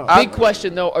injury. Big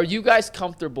question, though. Are you guys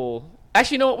comfortable?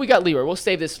 Actually, you know what? We got Leroy. We'll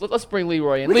save this. Let's bring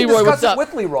Leroy in. We can Leroy, discuss what's it up?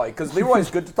 with Leroy because Leroy's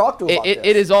good to talk to about this.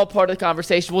 It is all part of the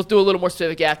conversation. We'll do a little more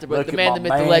specific after, but Look the at man, my the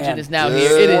myth, the man. legend is now Yeah.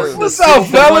 here. It is What's the up,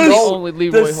 silver one and fellas? only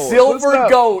Leroy The Hoare. silver What's up?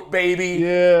 goat, baby.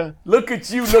 Yeah. Look at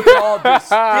you, looking all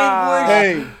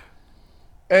distinguished.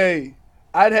 Hey,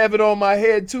 I'd have it on my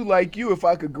head too, like you, if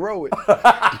I could grow it.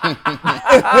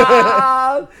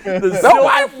 The silver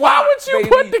Why would you baby.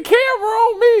 put the camera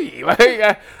on me? Like,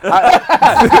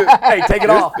 Hey, take it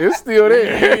off. it's still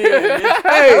there.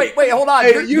 Hey, wait, hold on.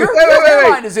 Hey, Your wait.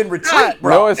 hairline is in retreat,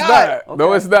 bro. No, it's not.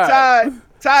 No, it's not.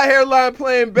 Ty hairline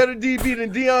playing better DB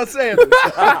than Deion Sanders.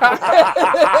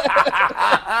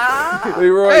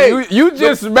 Leroy, Hey, you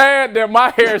just mad that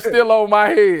my hair's still on my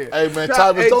head. Hey man,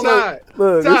 Ty, Ty, don't let.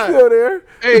 Look, Ty. it's still there.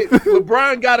 Hey,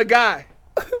 LeBron got a guy.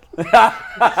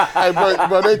 Hey,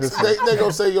 bro, they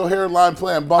gonna say your hairline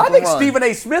playing bump I and think run. Stephen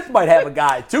A. Smith might have a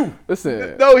guy, too.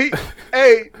 Listen,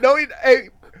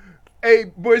 Hey,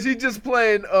 boys, he just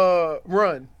playing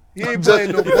run. He ain't Just-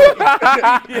 playing no ball.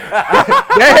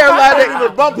 That hairline ain't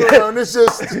even bump and run. It's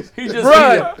just He just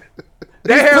run.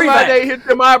 That hairline prevent. ain't hit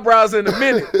them eyebrows in a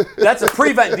minute. That's a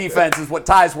prevent defense is what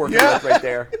Ty's working with right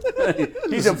there.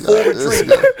 He's in full retreat.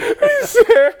 he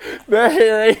said that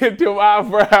hair ain't hit them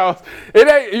eyebrows. It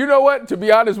ain't. You know what? To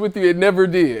be honest with you, it never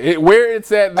did. Where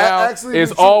it's at now, Actually,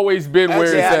 it's you should- always been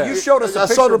where Yeah, it's you at. showed us a I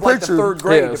picture saw the of like the picture. third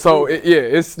grade. Yeah, to so prove it.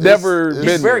 it's never it's been.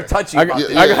 He's very there. touchy I about got-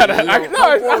 this. I got. Yeah,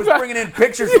 No, Boy was it's not- bringing in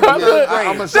pictures from the Yeah, third I'm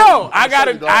grade. gonna show No, you. I got show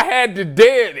it. you, I dog. had to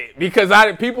dead it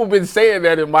because people been saying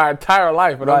that in my entire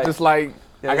life, and Right. I'm just like,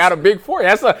 Yeah, I got a big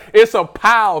forehead. It's a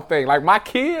pile thing. Like my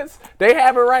kids, they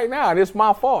have it right now, and it's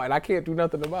my fault, and I can't do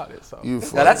nothing about it. So You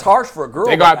Now that's harsh for a girl.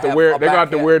 they got to have wear. a They got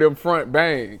to back wear head. them front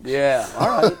bangs. Yeah,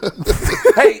 all right.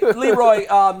 Hey, Leroy,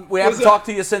 we haven't talked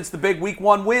to you since the big Week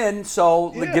 1 win,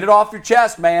 so get it off your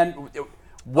chest, man.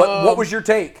 What was your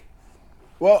take?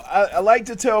 Well, I like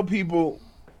to tell people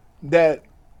that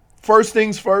first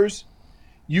things first,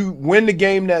 you win the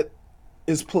game that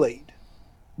is played,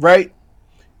 right?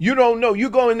 You don't know.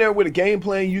 You go in there with a game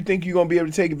plan. You think you're going to be able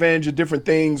to take advantage of different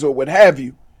things or what have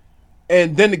you.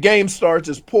 and then the game starts.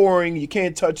 It's pouring. You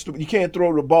can't you can't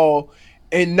throw the ball,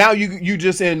 and now you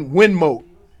just in win mode.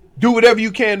 Do whatever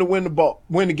you can to win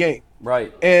the game.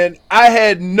 Right. And I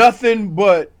had nothing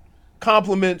but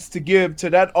compliments to give to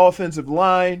that offensive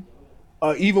line.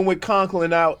 Even with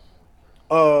Conklin out,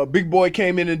 Big Boy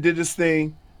came in and did his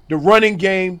thing. The running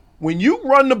game, when you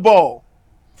run the ball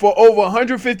for over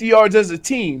 150 yards as a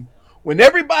team, when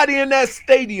everybody in that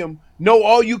stadium know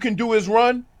all you can do is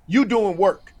run, you doing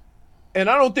work. And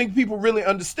I don't think people really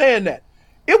understand that.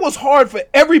 It was hard for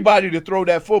everybody to throw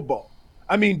that football.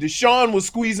 I mean, Deshaun was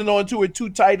squeezing onto it too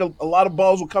tight. A lot of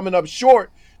balls were coming up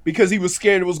short because he was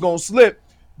scared it was going to slip.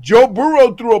 Joe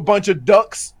Burrow threw a bunch of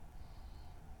ducks,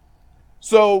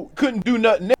 so couldn't do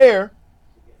nothing there.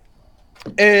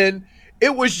 And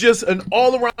it was just an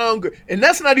all-around good. And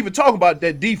that's not even talking about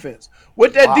that defense.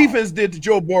 What that defense did to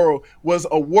Joe Burrow was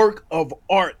a work of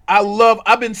art.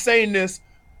 I've been saying this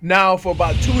now for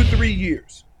about 2 or 3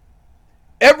 years.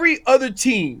 Every other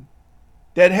team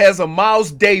that has a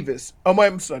Miles Davis.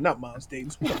 I'm sorry, not Miles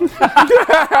Davis. That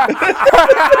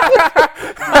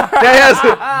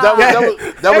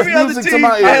was music to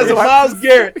my ears. Has a Myles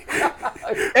Garrett.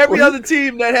 Every other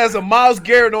team that has a Myles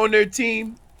Garrett on their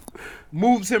team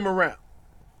moves him around.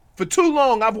 For too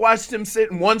long, I've watched him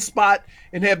sit in one spot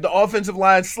and have the offensive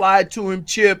line slide to him,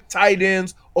 chip, tight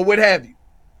ends, or what have you.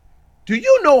 Do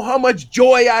you know how much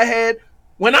joy I had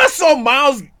when I saw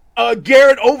Myles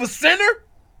Garrett over center?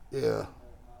 Yeah.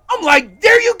 I'm like,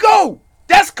 there you go.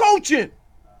 That's coaching.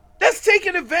 That's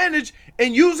taking advantage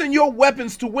and using your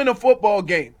weapons to win a football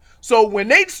game. So when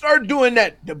they start doing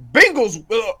that, the Bengals,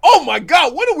 oh my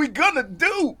God, what are we going to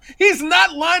do? He's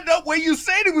not lined up where you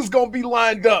said he was going to be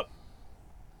lined up.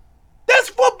 That's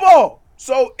football.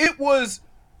 So it was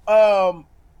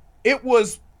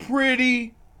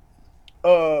pretty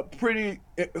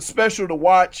special to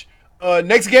watch.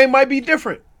 Next game might be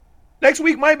different. Next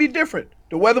week might be different.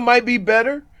 The weather might be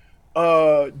better.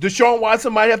 Deshaun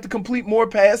Watson might have to complete more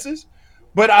passes.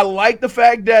 But I like the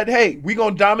fact that, hey, we're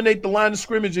going to dominate the line of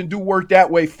scrimmage and do work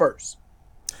that way first.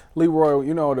 Leroy,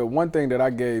 you know, the one thing that I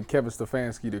gave Kevin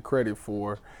Stefanski the credit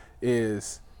for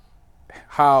is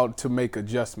how to make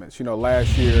adjustments. You know,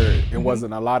 last year it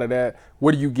wasn't a lot of that.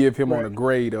 What do you give him on a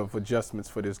grade of adjustments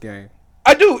for this game?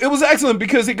 I do. It was excellent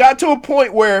because it got to a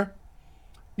point where,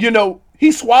 you know,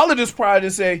 he swallowed his pride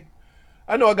and say,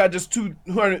 I know I got this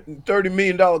 $230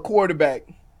 million quarterback,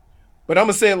 but I'm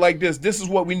going to say it like this. This is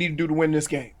what we need to do to win this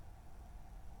game.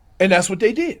 And that's what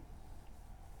they did.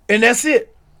 And that's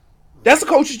it. That's a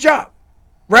coach's job,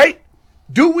 right?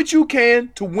 Do what you can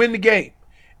to win the game.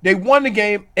 They won the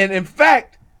game, and in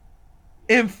fact,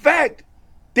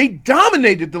 they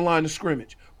dominated the line of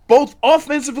scrimmage, both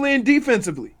offensively and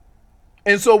defensively.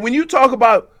 And so when you talk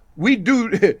about we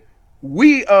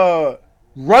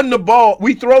run the ball,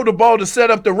 we throw the ball to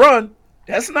set up the run,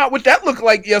 that's not what that looked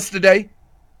like yesterday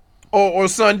or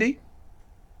Sunday.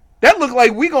 That looked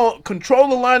like we going to control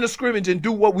the line of scrimmage and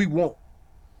do what we want.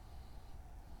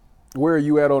 Where are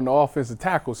you at on the offensive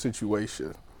tackle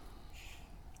situation?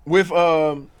 With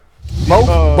both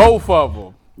of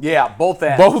them. Yeah, both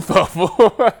ends. Both of them.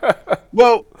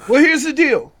 Well, here's the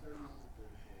deal.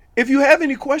 If you have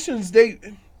any questions, they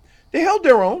held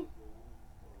their own.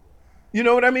 You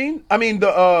know what I mean? I mean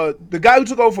the guy who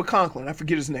took over for Conklin, I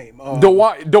forget his name.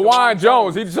 DeJuan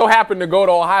Jones. He so happened to go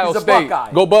to Ohio He's a State.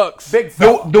 Buckeye. Go Bucks. Big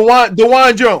fella.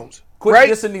 DeJuan Jones. Quit right?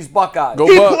 dissing these Buckeyes. Go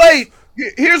He Bucks. played.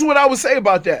 Here's what I would say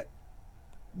about that.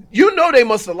 You know they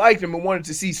must have liked him and wanted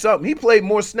to see something. He played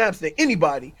more snaps than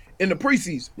anybody in the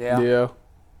preseason. Yeah.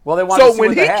 Well, they wanted to So see when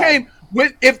what he they had. came,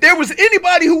 if there was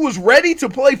anybody who was ready to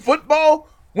play football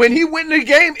when he went in the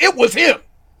game, it was him.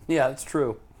 Yeah, that's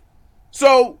true.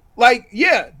 So, like,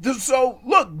 yeah. So,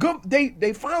 look,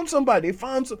 they found somebody. They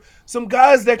found some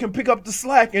guys that can pick up the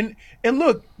slack. And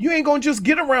look, you ain't going to just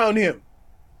get around him.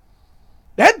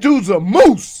 That dude's a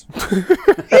moose. Look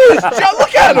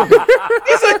at him.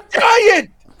 He's a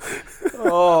giant.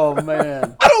 Oh,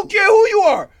 man. I don't care who you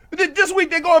are. This week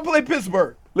they're going to play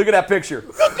Pittsburgh. Look at that picture.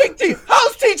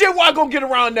 How's TJ Watt going to get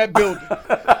around that building?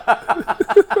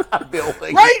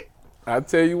 Building. Right? I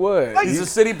tell you what. Like, He's a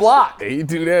city block. He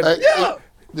do that. Yeah.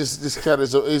 This cat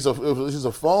is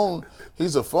a phone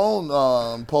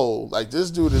pole. Like this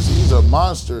dude he's a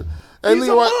monster. Hey, He's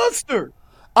Leroy, a monster.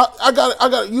 I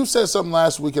got. You said something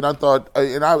last week, and I thought,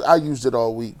 and I used it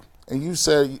all week. And you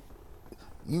said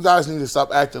you guys need to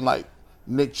stop acting like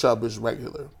Nick Chubb is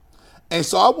regular. And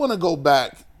so I want to go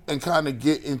back and kind of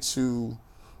get into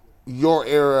your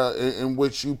era in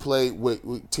which you played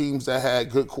with teams that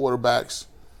had good quarterbacks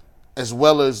as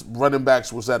well as running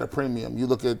backs was at a premium. You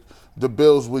look at the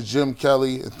Bills with Jim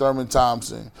Kelly and Thurman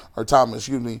Thomas,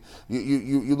 excuse me.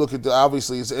 You look at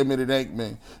obviously it's Emmett and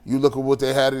Aikman. You look at what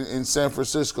they had in San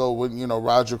Francisco with,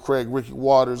 Roger Craig, Ricky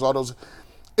Waters, all those.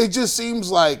 It just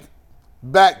seems like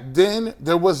back then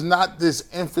there was not this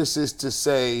emphasis to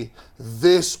say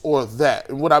this or that.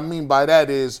 And what I mean by that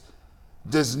is,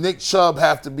 does Nick Chubb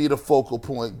have to be the focal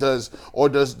point? Does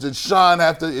Deshaun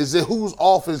have to? Is it whose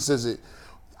offense is it?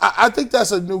 I think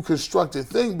that's a new constructed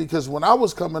thing, because when I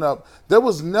was coming up, there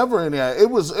was never any. It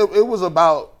was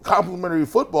about complimentary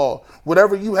football.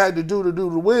 Whatever you had to do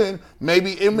to win.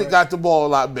 Maybe Emmett got the ball a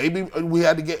lot. Maybe we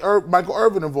had to get Michael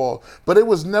Irvin involved. But it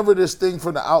was never this thing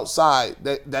from the outside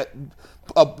that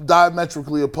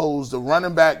diametrically opposed the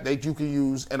running back that you can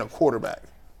use and a quarterback.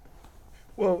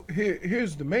 Well,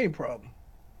 here's the main problem.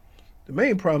 The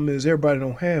main problem is everybody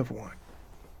don't have one,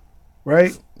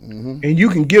 right? Mm-hmm. And you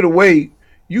can get away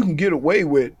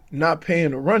with not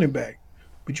paying a running back,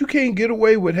 but you can't get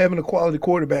away with having a quality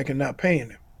quarterback and not paying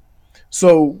him.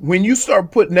 So when you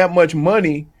start putting that much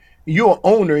money, you're an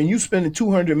owner and you spending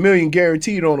 $200 million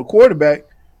guaranteed on a quarterback,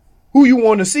 who you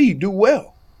want to see do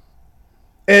well.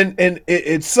 And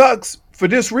it sucks for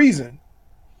this reason,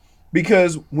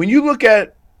 because when you look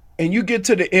at and you get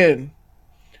to the end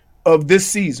of this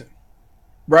season,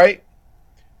 right?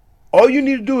 All you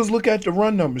need to do is look at the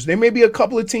run numbers. There may be a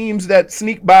couple of teams that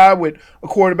sneak by with a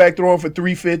quarterback throwing for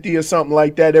 350 or something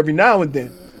like that every now and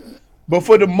then. But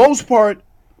for the most part,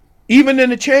 even in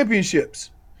the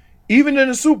championships, even in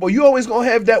the Super Bowl, you always gonna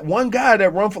have that one guy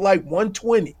that run for like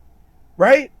 120,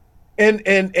 right? And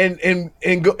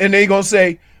they gonna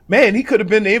say, man, he could have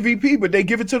been the MVP, but they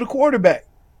give it to the quarterback.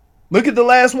 Look at the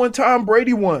last one Tom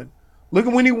Brady won. Look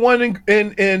at when he won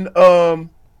in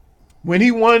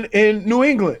New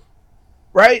England.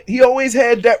 Right? He always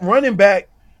had that running back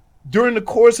during the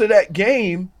course of that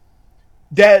game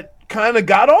that kind of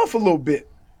got off a little bit.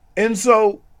 And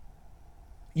so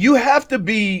you have to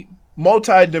be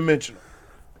multidimensional,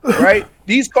 right?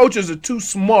 These coaches are too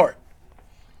smart.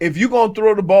 If you're going to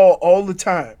throw the ball all the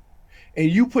time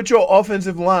and you put your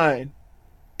offensive line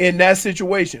in that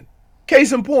situation,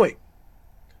 case in point,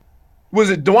 was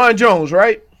it DeJuan Jones,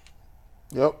 right?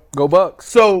 Yep. Go Bucks.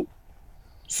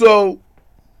 So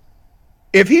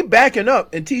if he backing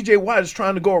up and TJ Watt is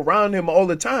trying to go around him all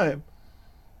the time,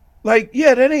 like,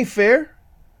 yeah, that ain't fair.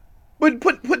 But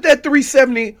put that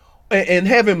 370 and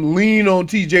have him lean on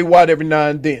TJ Watt every now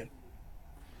and then.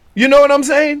 You know what I'm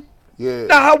saying? Yeah.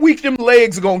 Now, how weak them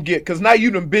legs are going to get? Because now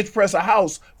you done bench press a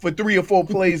house for 3 or 4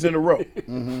 plays in a row.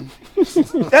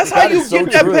 Mm-hmm. That's how you get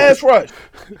that pass rush.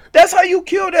 That's how you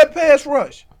kill that pass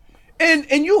rush. And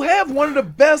you have one of the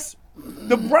best,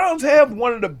 the Browns have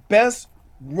one of the best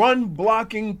run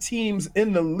blocking teams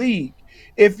in the league.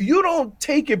 If you don't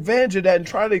take advantage of that and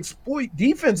try to exploit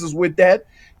defenses with that,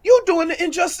 you're doing the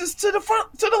injustice to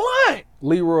the line.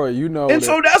 Leroy, you know. And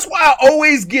so that's why I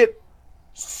always get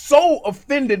so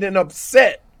offended and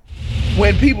upset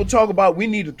when people talk about we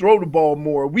need to throw the ball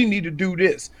more, we need to do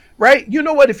this, right? You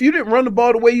know what? If you didn't run the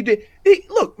ball the way you did,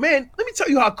 look, man, let me tell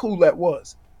you how cool that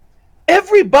was.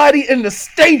 Everybody in the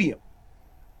stadium,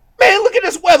 man, look at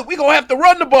this weather. We're going to have to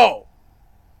run the ball.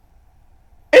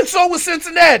 And so was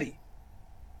Cincinnati.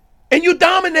 And you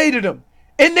dominated them.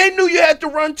 And they knew you had to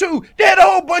run too. They had a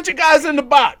whole bunch of guys in the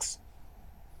box.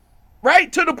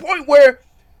 Right? To the point where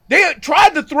they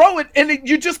tried to throw it and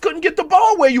you just couldn't get the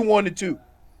ball where you wanted to.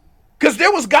 Because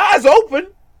there was guys open,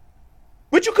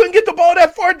 but you couldn't get the ball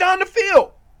that far down the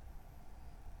field.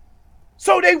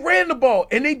 So they ran the ball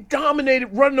and they dominated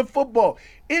running the football.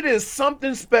 It is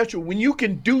something special when you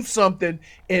can do something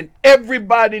and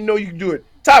everybody know you can do it.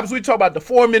 Tops, we talk about the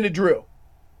 4-minute drill.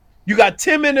 You got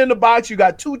 10 men in the box, you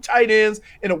got 2 tight ends,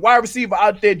 and a wide receiver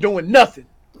out there doing nothing.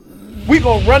 We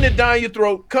gonna run it down your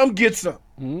throat. Come get some.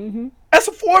 Mm-hmm. That's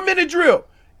a 4-minute drill.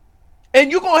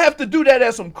 And you're gonna have to do that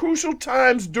at some crucial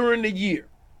times during the year.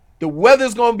 The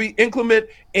weather's gonna be inclement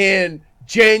in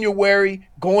January,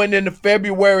 going into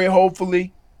February,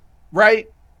 hopefully, right?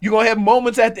 You're gonna have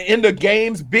moments at the end of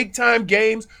games, big time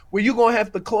games, where you're gonna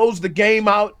have to close the game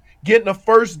out, getting a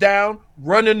first down,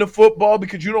 running the football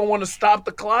because you don't want to stop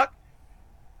the clock.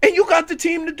 And you got the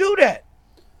team to do that.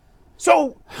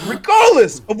 So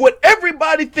regardless of what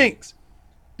everybody thinks,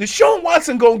 Deshaun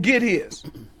Watson gonna get his.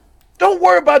 Don't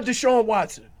worry about Deshaun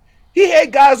Watson. He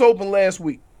had guys open last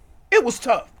week. It was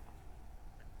tough.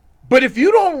 But if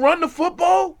you don't run the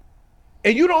football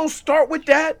and you don't start with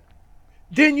that,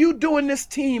 then you doing this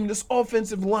team, this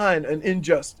offensive line, an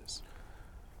injustice.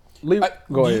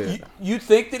 Go ahead. You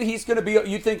think that he's going to be?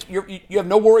 You think you have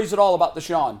no worries at all about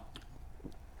Deshaun?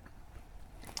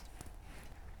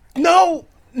 No,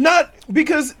 not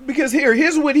because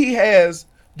here's what he has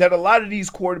that a lot of these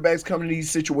quarterbacks coming to these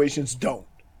situations don't.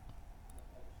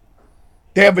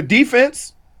 They have a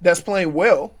defense that's playing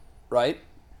well. Right.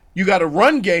 You got a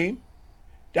run game.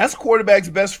 That's quarterback's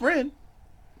best friend.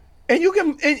 And you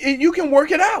can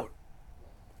work it out.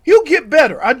 He'll get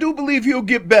better. I do believe he'll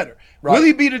get better. Right. Will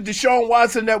he be the Deshaun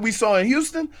Watson that we saw in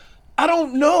Houston? I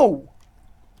don't know.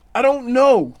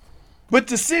 But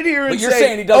to sit here and But you're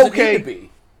saying he doesn't need to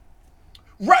be.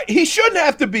 Right, he shouldn't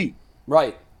have to be.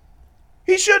 Right.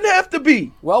 He shouldn't have to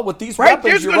be. Well, with these Right,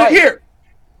 weapons, you're right.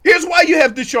 Here's why you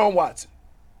have Deshaun Watson.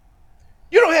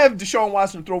 You don't have Deshaun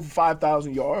Watson throw for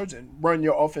 5,000 yards and run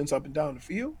your offense up and down the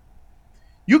field.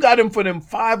 You got him for them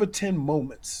 5 or 10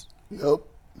 moments. Yep.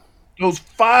 Those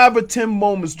 5 or 10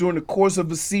 moments during the course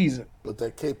of a season. Put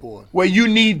that cape on. Where you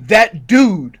need that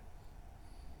dude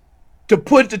to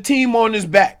put the team on his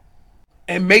back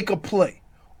and make a play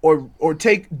or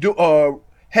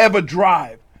have a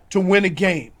drive to win a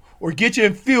game or get you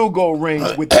in field goal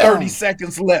range with 30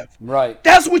 seconds left. Right.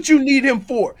 That's what you need him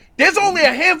for. There's only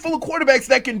a handful of quarterbacks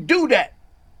that can do that.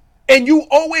 And you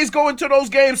always go into those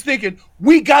games thinking,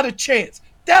 we got a chance.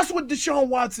 That's what Deshaun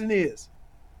Watson is.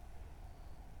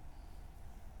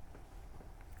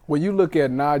 When you look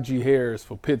at Najee Harris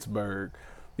for Pittsburgh,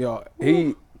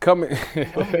 he coming.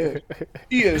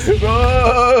 He is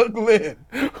struggling.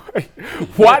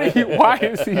 Why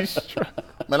is he struggling?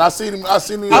 Man, I seen him. I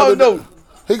don't know.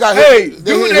 He got Hey, hit.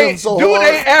 They hit him so dude hard.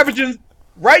 ain't averaging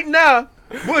right now.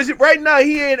 Right now,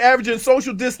 he ain't averaging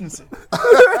social distancing.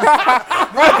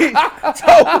 Right.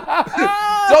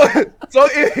 So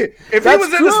if he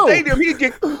was in the stadium, he'd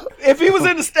get. If he was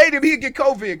in the stadium, he'd get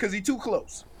COVID because he's too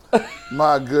close.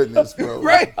 My goodness, bro.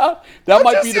 Right. That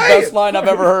might be the best line I've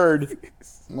ever heard.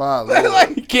 My Lord.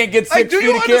 Like, You can't get 6 do feet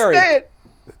you of carry.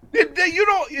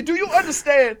 understand? Do you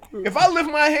understand? If I lift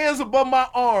my hands above my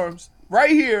arms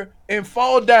right here and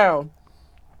fall down,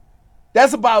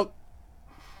 that's about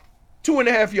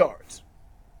 2.5 yards,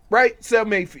 right?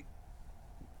 7, 8 feet,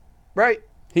 right?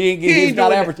 He's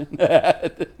not averaging.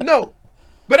 No,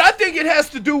 but I think it has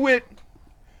to do with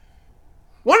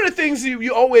one of the things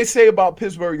you always say about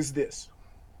Pittsburgh is this: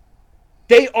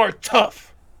 they are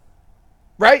tough,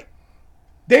 right?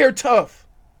 They are tough.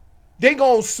 They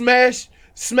gonna smash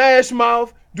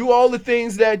mouth, do all the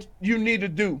things that you need to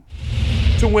do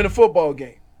to win a football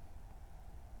game.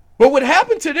 But what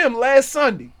happened to them last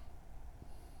Sunday,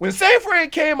 when San Fran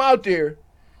came out there,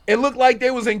 it looked like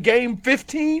they was in game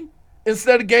 15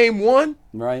 instead of game 1.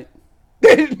 Right.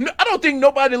 I don't think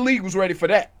nobody in the league was ready for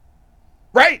that.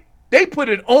 Right? They put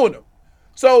it on him.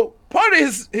 So part of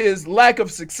his lack of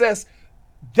success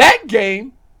that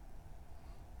game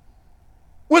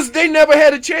was they never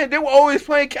had a chance. They were always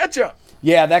playing catch up.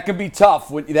 Yeah, that could be tough.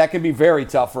 That could be very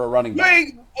tough for a running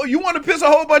back. You want to piss a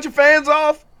whole bunch of fans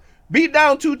off? Beat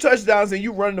down 2 touchdowns and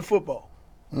you run the football.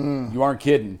 You aren't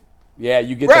kidding. Yeah,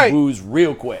 you get Right. the booze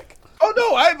real quick. Oh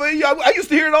no, I used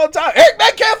to hear it all the time. Eric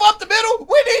Metcalf up the middle.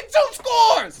 We need 2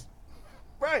 scores.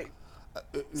 Right.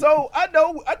 So I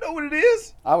know what it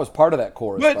is. I was part of that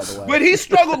chorus, by the way. But he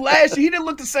struggled last year. He didn't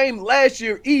look the same last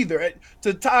year either.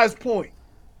 To Ty's point,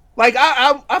 like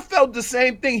I felt the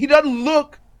same thing. He doesn't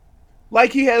look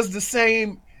like he has the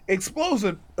same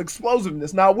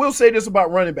explosiveness. Now I will say this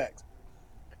about running backs.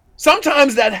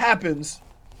 Sometimes that happens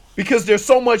because there's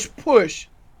so much push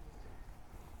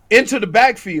into the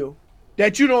backfield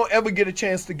that you don't ever get a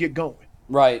chance to get going.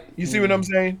 Right. You see what I'm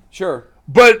saying? Sure.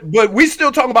 But we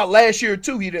still talking about last year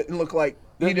too. He didn't look like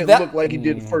he did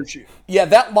the first year. Yeah,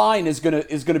 that line is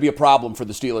gonna be a problem for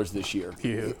the Steelers this year.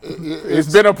 Yeah.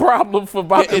 It's been a problem for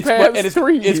about the past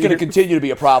 3 years. It's going to continue to be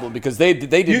a problem because they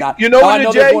did not. You know what, I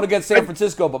know Jay? they're going against San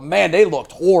Francisco, but man, they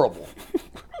looked horrible.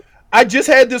 I just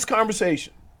had this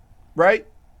conversation, right?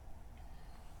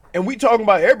 And we talking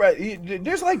about everybody.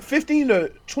 There's like 15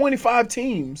 to 25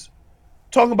 teams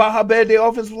talking about how bad their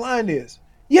offensive line is.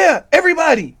 Yeah,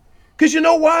 everybody. Because you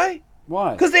know why?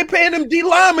 Why? Because they're paying them D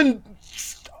linemen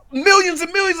millions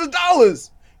and millions of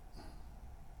dollars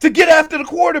to get after the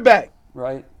quarterback.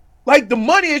 Right. Like the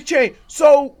money has changed.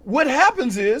 So what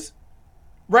happens is,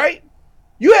 right?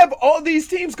 You have all these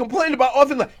teams complaining about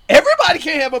offensive line. Everybody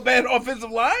can't have a bad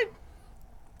offensive line.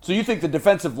 So you think the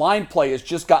defensive line play has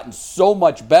just gotten so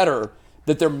much better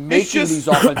that they're making these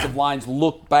offensive lines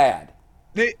look bad?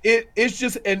 It's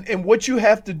just, and what you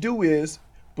have to do is,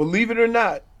 believe it or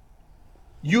not,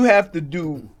 you have to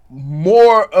do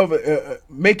more of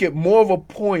make it more of a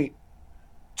point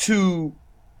to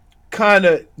kind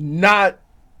of not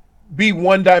be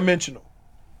one-dimensional.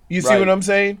 You see Right. what I'm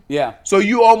saying? Yeah. So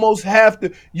you almost have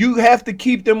to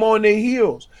keep them on their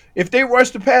heels. If they rush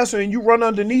the passer and you run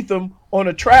underneath them on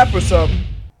a trap or something,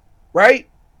 right?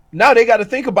 Now they got to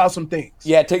think about some things.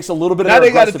 Yeah, it takes a little bit Now of they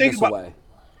their gotta think aggressiveness about- away.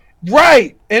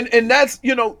 Right. And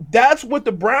that's what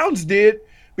the Browns did,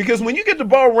 because when you get the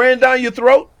ball ran down your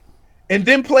throat and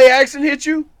then play action hit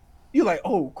you, you're like,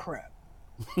 oh crap.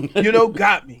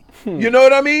 Got me. You know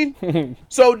what I mean?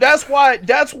 So that's why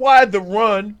the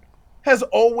run has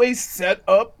always set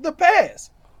up the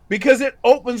pass, because it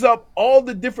opens up all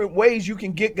the different ways you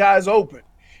can get guys open.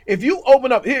 If you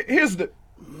open up, here's the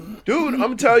dude,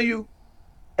 I'm telling you,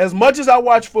 as much as I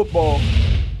watch football,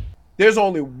 there's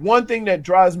only one thing that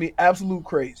drives me absolute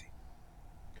crazy.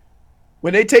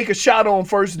 When they take a shot on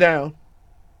first down,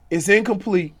 it's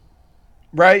incomplete,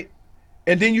 right?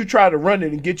 And then you try to run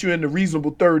it and get you in the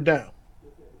reasonable third down.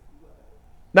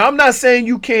 Now, I'm not saying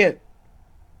you can't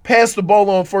pass the ball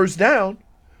on first down,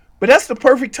 but that's the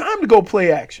perfect time to go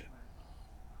play action,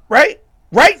 right?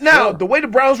 Right now, Sure. the way the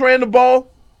Browns ran the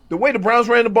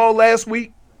ball last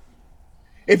week,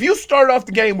 if you start off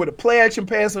the game with a play action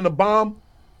pass and a bomb,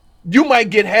 you might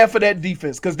get half of that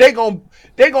defense, because they're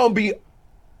gonna be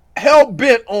hell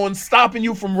bent on stopping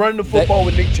you from running the football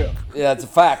with Nick Chubb. Yeah, it's a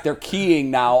fact. They're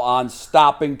keying now on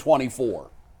stopping 24.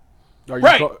 Are you,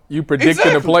 Right. you predicting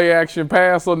Exactly. a play action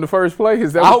pass on the first play?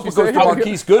 Is that I what hope you it goes said? to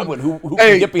Marquise Goodwin, who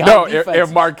Hey, can get behind No, defense.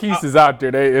 if Marquise is out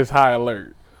there, it's high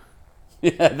alert.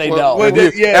 Yeah, they Well, know. well,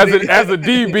 As a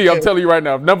DB, I'm telling you right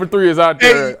now, if number 3 is out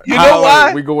Hey, there, you high know alert,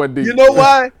 why? we going deep. You know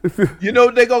why? You know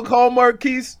what they gonna call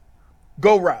Marquise?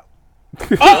 Go route.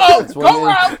 Go route. Go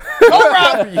route.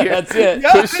 That's it.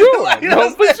 Yeah. For sure. No,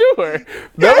 for sure.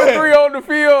 Number 3 on the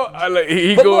field,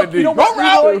 he But going look, deep. you know what, Go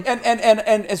route. Leroy?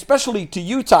 And especially to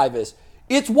you, Tyvis,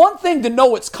 it's one thing to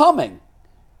know it's coming.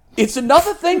 It's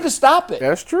another thing to stop it.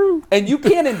 That's true. And you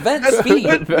can't invent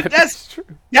speed. But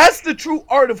that's the true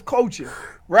art of coaching,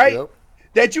 right? Yep.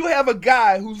 That you have a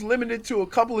guy who's limited to a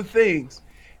couple of things,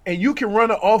 and you can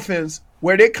run an offense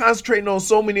where they're concentrating on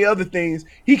so many other things.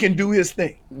 He can do his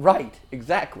thing, Right,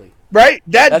 exactly. right?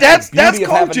 That's the beauty of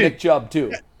having coaching. Nick Chubb,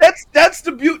 too. That's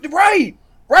the beauty,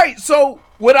 right? So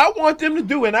what I want them to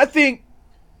do, and I think,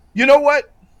 you know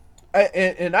what,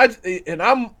 and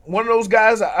I'm one of those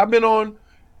guys. I've been on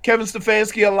Kevin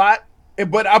Stefanski a lot,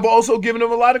 but I've also given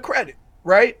him a lot of credit,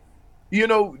 right?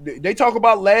 They talk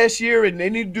about last year and they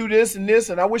need to do this and this,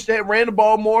 and I wish they had ran the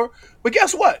ball more. But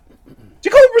guess what?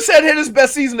 Jacoby Brissett had his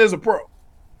best season as a pro.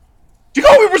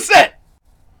 Jacoby Brissett.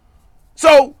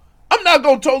 So I'm not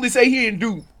going to totally say he didn't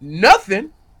do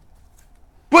nothing,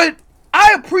 but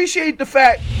I appreciate the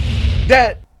fact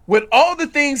that with all the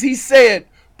things he said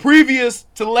previous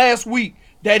to last week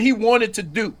that he wanted to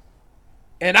do,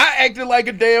 and I acted like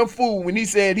a damn fool when he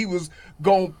said he was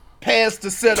going to pass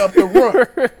to set up the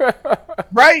run.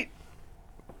 Right?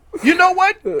 You know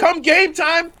what? Come game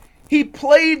time, he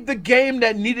played the game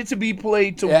that needed to be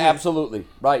played to Yeah, win. absolutely.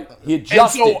 Right. He And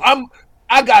adjusted. so I'm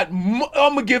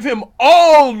going to give him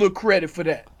all the credit for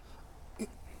that.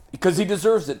 Because he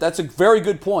deserves it. That's a very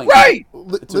good point. Right.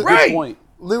 It's a Right. good point.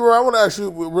 Leroy, I want to ask you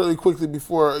really quickly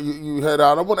before you head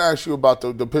out. I want to ask you about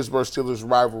the Pittsburgh Steelers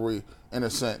rivalry in a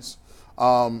sense.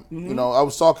 I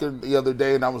was talking the other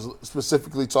day, and I was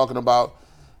specifically talking about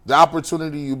the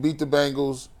opportunity. You beat the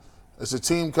Bengals. It's a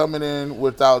team coming in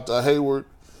without Hayward.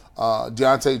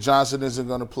 Deontay Johnson isn't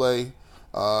going to play.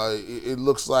 It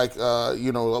looks like,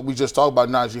 we just talked about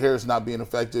Najee Harris not being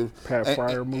effective. Pat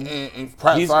Freiermuth. And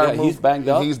Pat Freiermuth, he's banged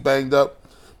up. He's banged up.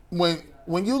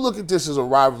 When you look at this as a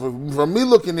rivalry, from me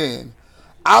looking in,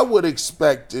 I would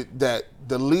expect that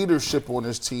the leadership on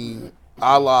this team,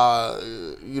 a la,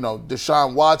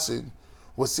 Deshaun Watson,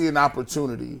 would see an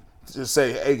opportunity to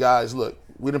say, hey, guys, look,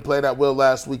 we didn't play that well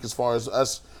last week as far as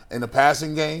us in the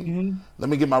passing game. Mm-hmm. Let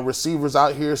me get my receivers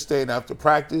out here staying after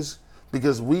practice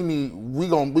because we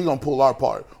gonna pull our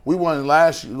part. We won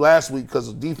last week because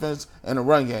of defense and the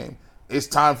run game. It's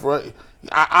time for us.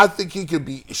 I think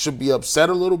he should be upset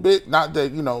a little bit. Not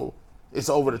that, it's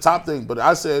over the top thing, but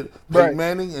I said Peyton Right.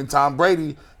 Manning and Tom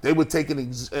Brady, they would take an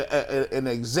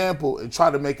example and try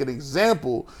to make an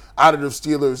example out of the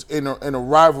Steelers in a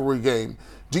rivalry game.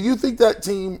 Do you think that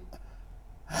team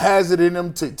has it in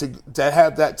them to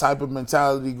have that type of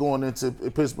mentality going into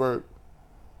Pittsburgh?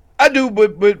 I do,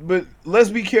 but let's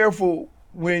be careful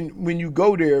when you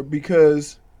go there,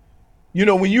 because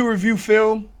when you review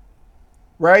film,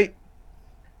 right,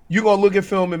 you're gonna look at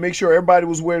film and make sure everybody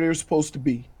was where they're supposed to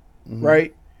be,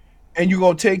 right, and you're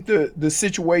gonna take the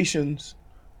situations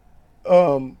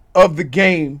of the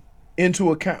game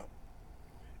into account,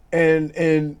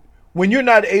 and when you're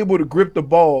not able to grip the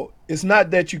ball, it's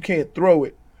not that you can't throw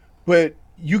it, but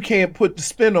you can't put the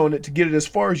spin on it to get it as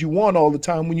far as you want all the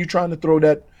time when you're trying to throw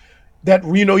that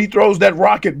he throws that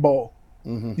rocket ball,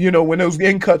 when those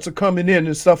in cuts are coming in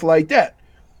and stuff like that.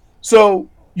 So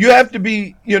you have to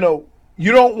be, you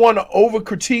don't want to over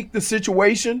critique the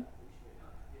situation,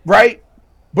 right?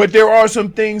 But there are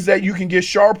some things that you can get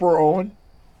sharper on.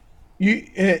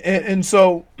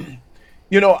 So,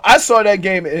 I saw that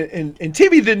game and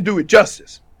TV didn't do it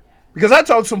justice, because I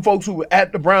talked to some folks who were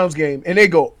at the Browns game and they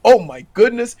go, "Oh my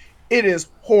goodness, it is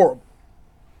horrible.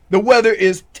 The weather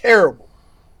is terrible."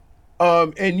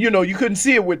 And you couldn't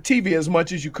see it with TV as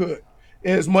much as you could,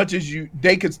 as much as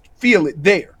they could feel it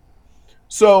there.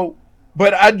 So,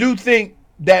 but I do think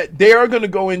that they are going to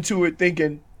go into it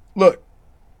thinking, look,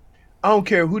 I don't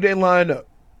care who they line up.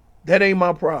 That ain't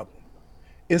my problem.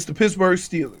 It's the Pittsburgh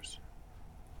Steelers.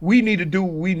 We need to do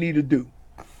what we need to do.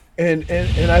 And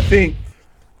I think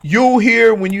you'll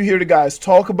hear, when you hear the guys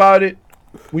talk about it,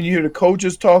 when you hear the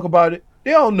coaches talk about it,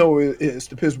 they all know it's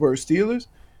the Pittsburgh Steelers,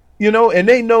 and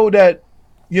they know that,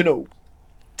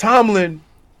 Tomlin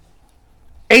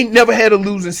ain't never had a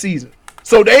losing season.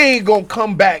 So they ain't going to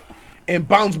come back and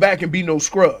bounce back and be no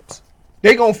scrubs.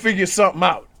 They going to figure something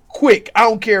out quick. I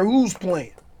don't care who's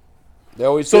playing. They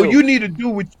always so do. You need to do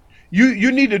what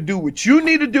you need to do what you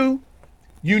need to do.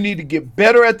 You need to get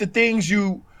better at the things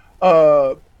you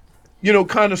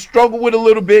kind of struggle with a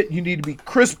little bit. You need to be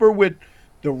crisper with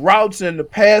the routes and the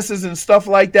passes and stuff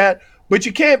like that. But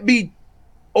you can't be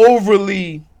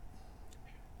overly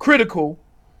critical,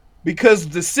 because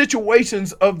the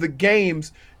situations of the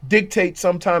games dictate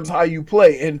sometimes how you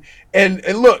play. And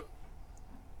look,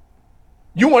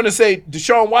 you want to say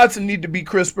Deshaun Watson need to be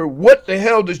crisper. What the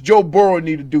hell does Joe Burrow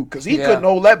need to do? Because he couldn't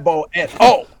hold that ball at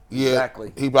all. Yeah,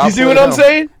 exactly. You see what I'm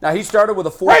saying? Now, he started with a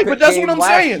 4-pick game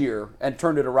last year and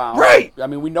turned it around. Right. I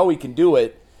mean, we know he can do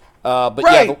it. But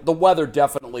the weather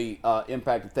definitely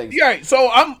impacted things. Yeah. So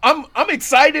I'm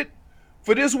excited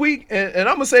for this week, and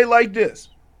I'm gonna say it like this: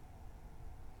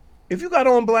 if you got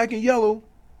on black and yellow,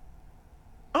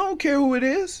 I don't care who it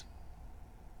is.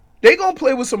 They gonna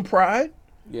play with some pride.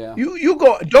 Yeah.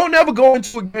 Don't ever go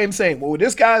into a game saying, "Well,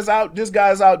 this guy's out, this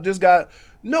guy's out, this guy."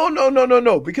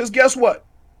 No. Because guess what?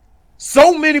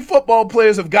 So many football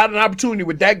players have got an opportunity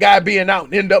with that guy being out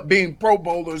and end up being Pro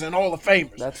Bowlers and Hall of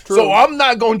Famers. That's true. So I'm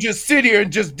not going to just sit here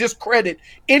and just discredit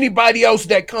anybody else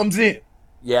that comes in.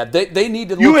 Yeah, they need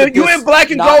to look at this. You in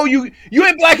black and gold, you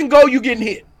in black and gold, you getting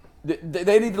hit.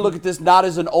 They need to look at this not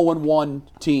as an 0-1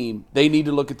 team. They need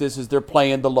to look at this as they're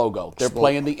playing the logo. They're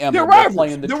playing the emblem. They're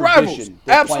playing the tradition. Rivals.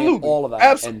 They're Absolutely. playing all of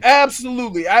that.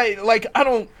 Absolutely. I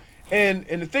don't. And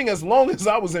the thing, as long as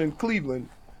I was in Cleveland,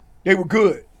 they were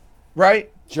good,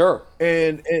 right? Sure.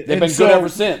 And they've been good ever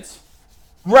since.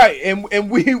 Right.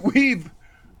 And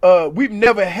we've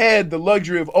never had the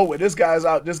luxury of, oh, this guy's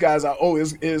out. Oh,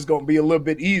 it's going to be a little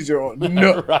bit easier on.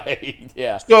 No. Right.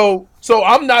 Yeah. So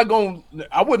I'm not going to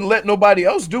 – I wouldn't let nobody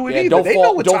else do it either. They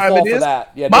know what time it is.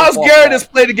 Yeah, Myles Garrett has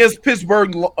played against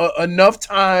Pittsburgh enough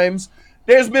times.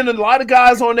 There's been a lot of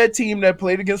guys on that team that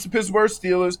played against the Pittsburgh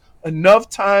Steelers enough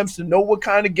times to know what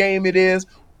kind of game it is.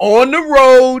 On the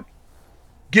road,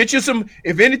 get you some –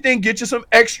 if anything, get you some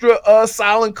extra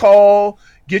silent call.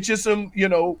 Get you some,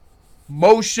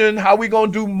 motion, how we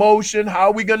going to do motion,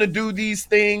 how we going to do these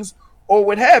things, or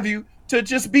what have you, to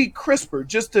just be crisper,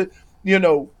 just to,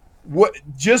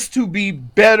 just to be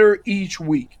better each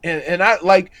week. And I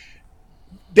like,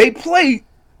 they play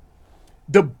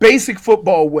the basic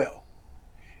football well.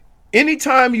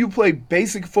 Anytime you play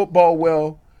basic football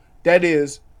well, that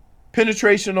is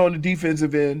penetration on the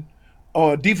defensive end,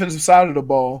 defensive side of the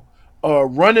ball,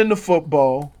 running the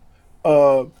football,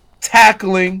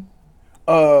 tackling,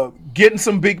 getting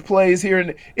some big plays here.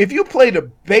 And if you play the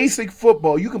basic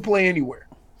football, you can play anywhere.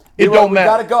 It don't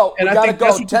matter. We gotta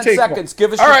go. 10 seconds.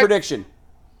 Give us your prediction.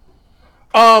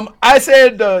 I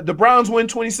said the Browns win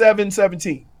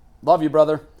 27-17. Love you,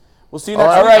 brother. We'll see you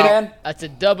next week, man. That's a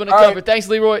dub and a cover. Thanks,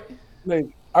 Leroy.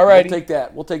 All right.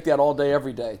 We'll take that all day,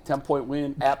 every day. 10-point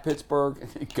win at Pittsburgh.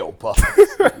 Go Bucks.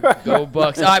 Go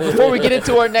Bucks. All right, before we get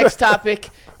into our next topic,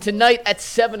 tonight at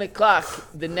 7 o'clock,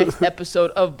 the next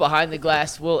episode of Behind the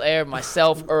Glass will air.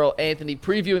 Myself, Earl Anthony,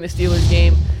 previewing the Steelers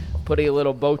game, putting a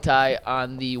little bow tie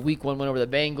on the Week 1 win over the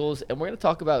Bengals, and we're going to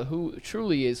talk about who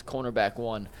truly is cornerback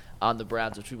one on the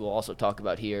Browns, which we will also talk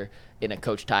about here in a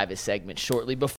Coach Tyvis segment shortly.